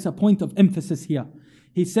Tabari makes a point of emphasis here.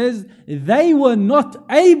 He says, they were not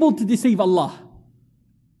able to deceive Allah.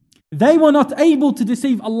 They were not able to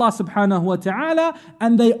deceive Allah subhanahu wa ta'ala,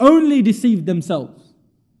 and they only deceived themselves.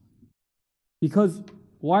 Because,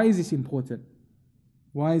 why is this important?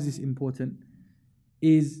 Why is this important?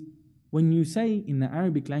 Is when you say in the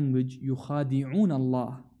Arabic language, yukhadi'un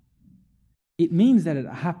Allah, it means that it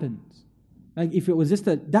happens. Like if it was just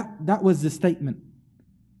that was the statement.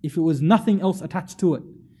 If it was nothing else attached to it.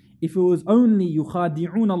 If it was only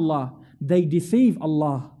yukhadi'un Allah, they deceive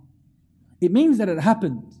Allah, it means that it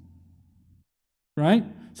happens. Right?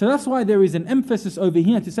 So that's why there is an emphasis over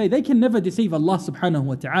here to say they can never deceive Allah subhanahu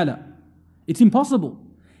wa ta'ala. It's impossible.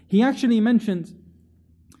 He actually mentions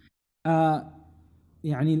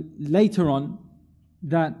later on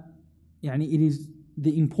that it is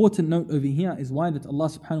the important note over here is why that Allah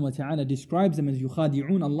subhanahu wa ta'ala describes them as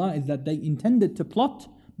yukhadi'un Allah, is that they intended to plot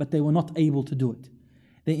but they were not able to do it.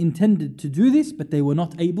 They intended to do this but they were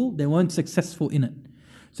not able, they weren't successful in it.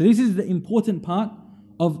 So this is the important part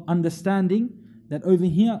of understanding that over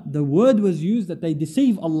here the word was used that they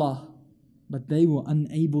deceive Allah but they were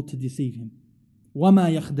unable to deceive Him.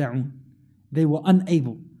 وَمَا يَخْدَعُونَ, they were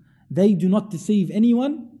unable. They do not deceive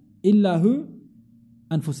anyone إِلَّا هُ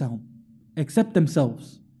أَنفُسَهُمْ, except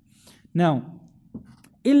themselves. Now,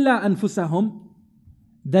 إِلَّا أَنفُسَهُمْ,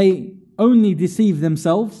 they only deceive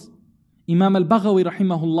themselves. Imam Al-Baghawi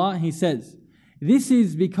rahimahullah, he says, this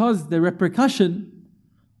is because the repercussion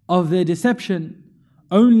of their deception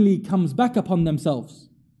only comes back upon themselves.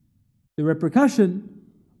 The repercussion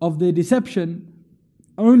of their deception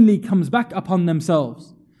only comes back upon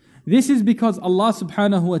themselves. This is because Allah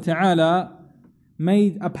subhanahu wa ta'ala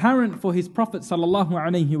made apparent for His Prophet sallallahu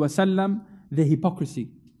alayhi wasallam the hypocrisy.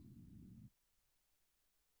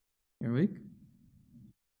 You're awake?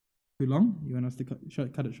 Too long? You want us to cut it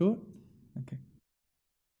short? Okay.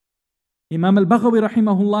 Imam Al-Baghawi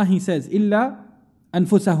rahimahullah, he says, إِلَّا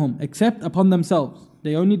أَنفُسَهُمْ, except upon themselves.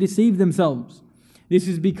 They only deceive themselves. This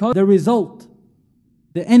is because the result,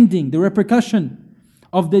 the ending, the repercussion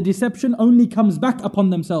of their deception only comes back upon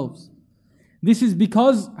themselves. This is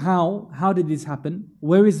because, how did this happen?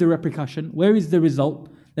 Where is the repercussion? Where is the result?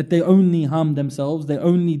 That they only harm themselves, they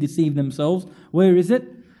only deceive themselves. Where is it?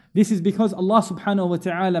 This is because Allah subhanahu wa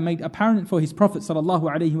ta'ala made apparent for His Prophet sallallahu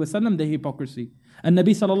alayhi wa sallam the hypocrisy. And Nabi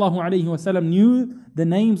sallallahu alayhi wa sallam knew the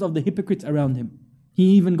names of the hypocrites around him.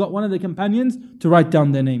 He even got one of the companions to write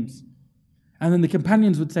down their names. And then the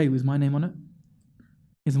companions would say, is my name on it?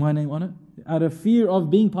 Is my name on it? Out of fear of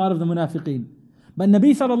being part of the munafiqeen. But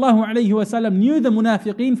Nabi sallallahu alayhi wa sallam knew the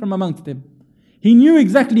munafiqeen from amongst them. He knew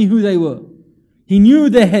exactly who they were. He knew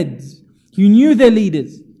their heads. He knew their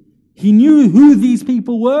leaders. He knew who these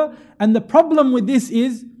people were. And the problem with this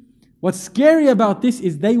is, what's scary about this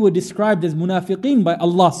is they were described as munafiqeen by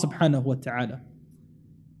Allah subhanahu wa ta'ala.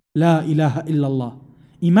 La ilaha illallah.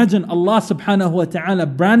 Imagine Allah subhanahu wa ta'ala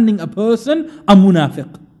branding a person a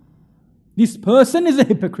munafiq. This person is a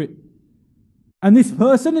hypocrite. And this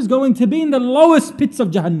person is going to be in the lowest pits of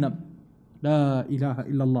Jahannam. La ilaha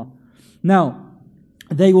illallah. Now,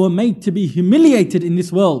 they were made to be humiliated in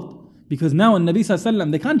this world. Because now in Nabi sallallahu alayhi wa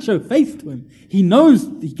sallam, they can't show face to him. He knows,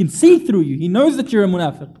 he can see through you. He knows that you're a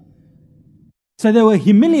munafiq. So they were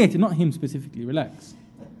humiliated, not him specifically, relax.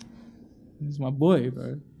 This is my boy,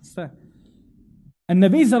 bro. And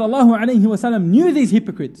Nabi sallallahu alayhi wa sallam knew these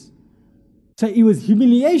hypocrites. So it was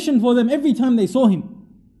humiliation for them every time they saw him.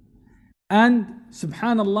 And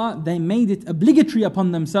subhanallah, they made it obligatory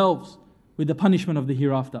upon themselves with the punishment of the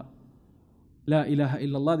hereafter. La ilaha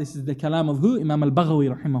illallah. This is the kalam of who? Imam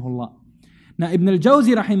Al-Baghawi rahimahullah. Now Ibn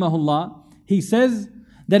al-Jawzi rahimahullah, he says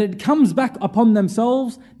that it comes back upon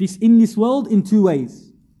themselves in this world in two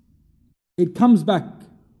ways. It comes back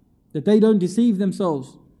that they don't deceive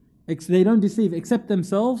themselves. They don't deceive except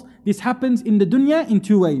themselves. This happens in the dunya in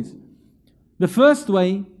two ways. The first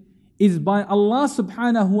way is by Allah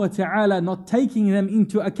subhanahu wa ta'ala not taking them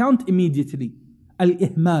into account immediately.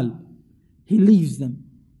 Al-ihmal. He leaves them.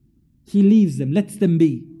 He leaves them, lets them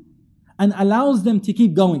be, and allows them to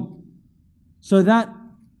keep going, so that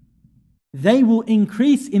they will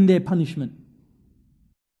increase in their punishment.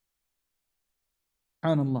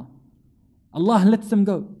 SubhanAllah. Allah lets them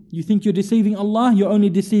go. You think you're deceiving Allah, you're only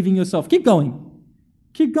deceiving yourself. Keep going.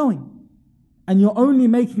 Keep going. And you're only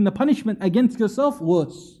making the punishment against yourself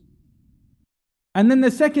worse. And then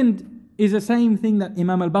the second is the same thing that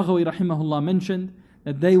Imam Al-Baghawi rahimahullah mentioned,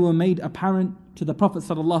 that they were made apparent to the Prophet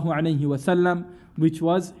sallallahu alaihi wasallam, which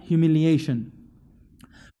was humiliation.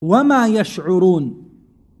 وَمَا يَشْعُرُونَ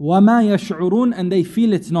وَمَا يَشْعُرُونَ, and they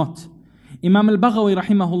feel it not. Imam Al-Baghawi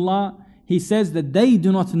rahimahullah, he says that they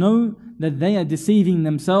do not know that they are deceiving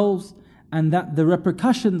themselves and that the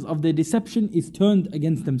repercussions of their deception is turned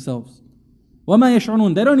against themselves. وَمَا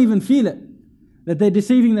يَشْعُرُونَ, they don't even feel it, that they're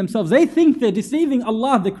deceiving themselves. They think they're deceiving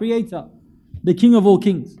Allah, the Creator, the King of all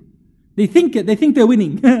kings. They think it, they think they're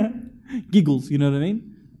winning. Giggles, you know what I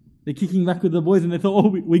mean? They're kicking back with the boys and they thought, oh,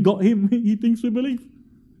 we got him, he thinks we believe.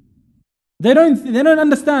 They don't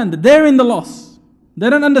understand that they're in the loss. They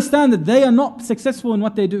don't understand that they are not successful in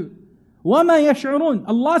what they do. وَمَا يَشْعُرُونَ,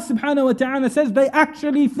 Allah subhanahu wa ta'ala says they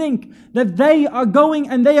actually think that they are going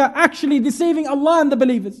and they are actually deceiving Allah and the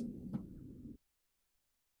believers.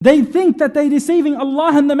 They think that they're deceiving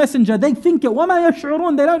Allah and the Messenger. They think it. وَمَا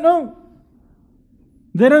يَشْعُرُونَ, they don't know.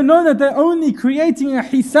 They don't know that they're only creating a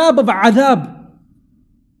hisab of adab.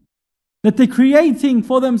 That they're creating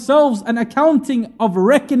for themselves an accounting of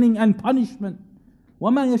reckoning and punishment.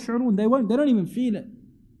 وَمَا يَشْعُرُونَ, they don't even feel it.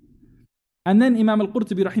 And then Imam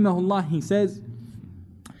Al-Qurtubi rahimahullah, he says,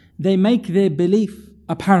 they make their belief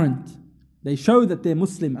apparent. They show that they're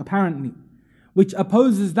Muslim apparently, which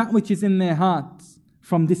opposes that which is in their hearts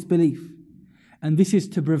from disbelief. And this is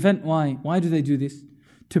to prevent, why? Why do they do this?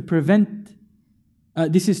 To prevent,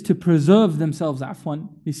 this is to preserve themselves, afwan.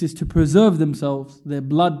 This is to preserve themselves, their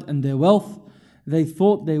blood and their wealth. They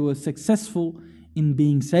thought they were successful in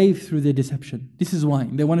being saved through their deception. This is why.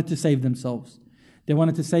 They wanted to save themselves. They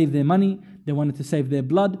wanted to save their money, they wanted to save their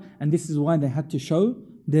blood, and this is why they had to show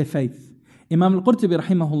their faith. Imam Al-Qurtubi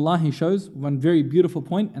rahimahullah, he shows one very beautiful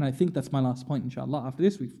point, and I think that's my last point, inshallah. After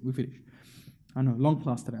this, we finish. I know, long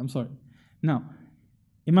class today, I'm sorry. Now,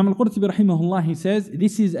 Imam Al-Qurtubi rahimahullah, he says,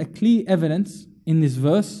 this is a clear evidence in this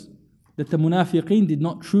verse that the munafiqeen did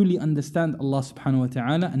not truly understand Allah subhanahu wa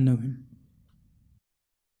ta'ala and know Him.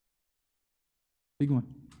 Big one.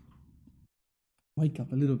 Wake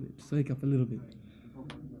up a little bit, just wake up a little bit.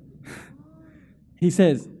 He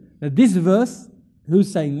says that this verse,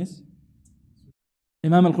 who's saying this?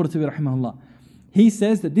 Imam Al-Qurtubi rahimahullah. He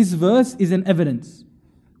says that this verse is an evidence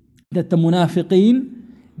that the munafiqeen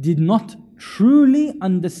did not truly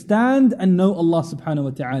understand and know Allah subhanahu wa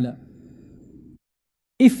ta'ala.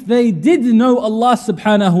 If they did know Allah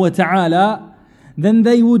subhanahu wa ta'ala, then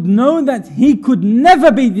they would know that He could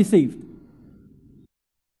never be deceived.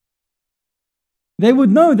 They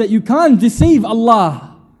would know that you can't deceive Allah.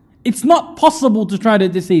 It's not possible to try to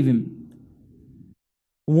deceive Him.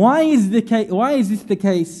 Why is this the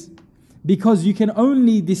case? Because you can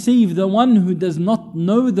only deceive the one who does not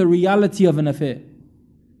know the reality of an affair.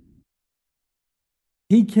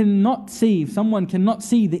 He cannot see, if someone cannot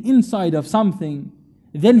see the inside of something,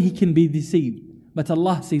 then he can be deceived. But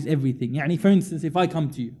Allah sees everything. Yani, for instance, if I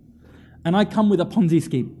come to you and I come with a Ponzi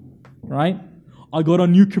scheme, right? I got a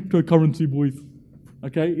new cryptocurrency, boys.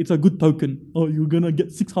 Okay, it's a good token. Oh, you're gonna get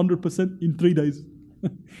 600% in 3 days.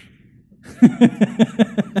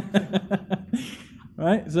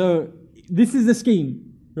 Right? So this is the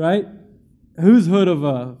scheme, right? Who's heard of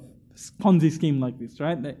a Ponzi scheme like this,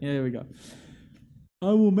 right? Here we go.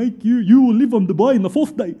 I will make you will live on Dubai in the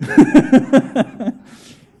 4th day.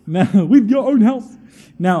 Now, with your own house.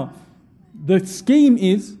 Now, the scheme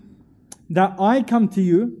is that I come to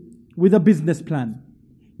you with a business plan.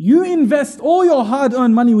 You invest all your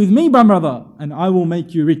hard-earned money with me, my brother, and I will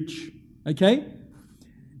make you rich. Okay?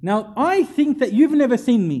 Now, I think that you've never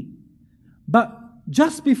seen me. But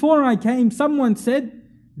just before I came, someone said,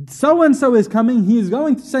 so-and-so is coming, he is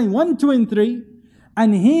going to say 1, 2, and 3,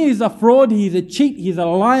 and he is a fraud, he's a cheat, he's a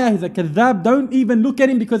liar, he's a kadhab. Don't even look at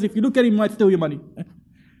him, because if you look at him, he might steal your money.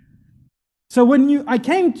 So when I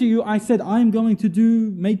came to you, I said, I'm going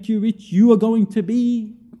to make you rich. You are going to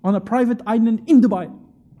be on a private island in Dubai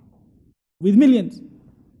with millions,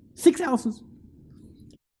 6 houses.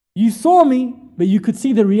 You saw me, but you could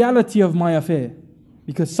see the reality of my affair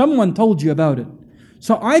because someone told you about it.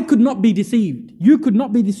 So I could not be deceived. You could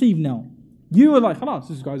not be deceived now. You were like, "Khalas,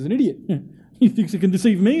 this guy's an idiot. He thinks he can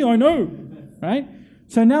deceive me, I know." Right?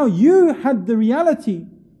 So now you had the reality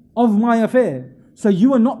of my affair. So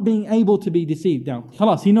you are not being able to be deceived now.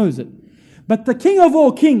 Khalas, he knows it. But the King of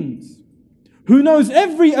all kings, who knows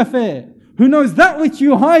every affair, who knows that which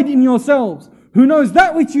you hide in yourselves, who knows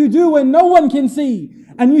that which you do when no one can see,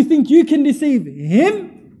 and you think you can deceive him?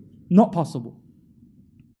 Not possible.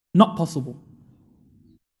 Not possible.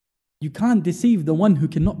 You can't deceive the one who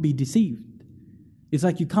cannot be deceived. It's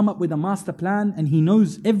like you come up with a master plan and he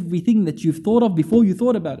knows everything that you've thought of before you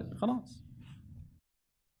thought about it. Khalas.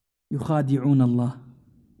 يخادعون الله.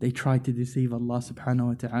 They try to deceive Allah subhanahu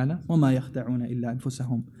wa ta'ala. وَمَا يَخْدَعُونَ إِلَّا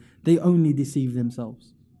أَنفُسَهُم. They only deceive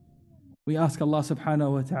themselves. We ask Allah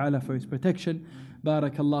subhanahu wa ta'ala for His protection.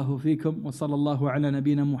 بارك الله فيكم وصلى الله على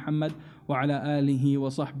نبينا محمد وعلى آله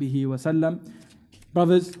وصحبه وسلم.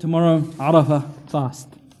 Brothers, tomorrow Arafah fast.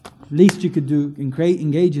 Least you could do,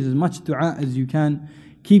 engage as much dua as you can.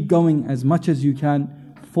 Keep going as much as you can.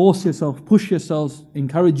 Force yourself, push yourselves,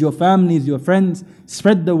 encourage your families, your friends.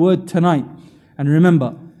 Spread the word tonight. And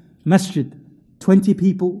remember, masjid, 20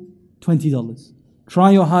 people, $20.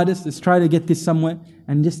 Try your hardest, let's try to get this somewhere.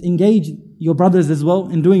 And just engage your brothers as well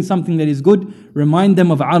in doing something that is good. Remind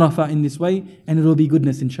them of Arafah in this way, and it will be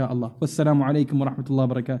goodness inshaAllah. Wassalamu alaikum wa rahmatullahi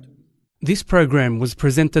wa barakatuh. This program was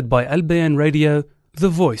presented by Al-Bayan Radio, the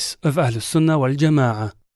voice of Ahlus Sunnah wal Jama'ah.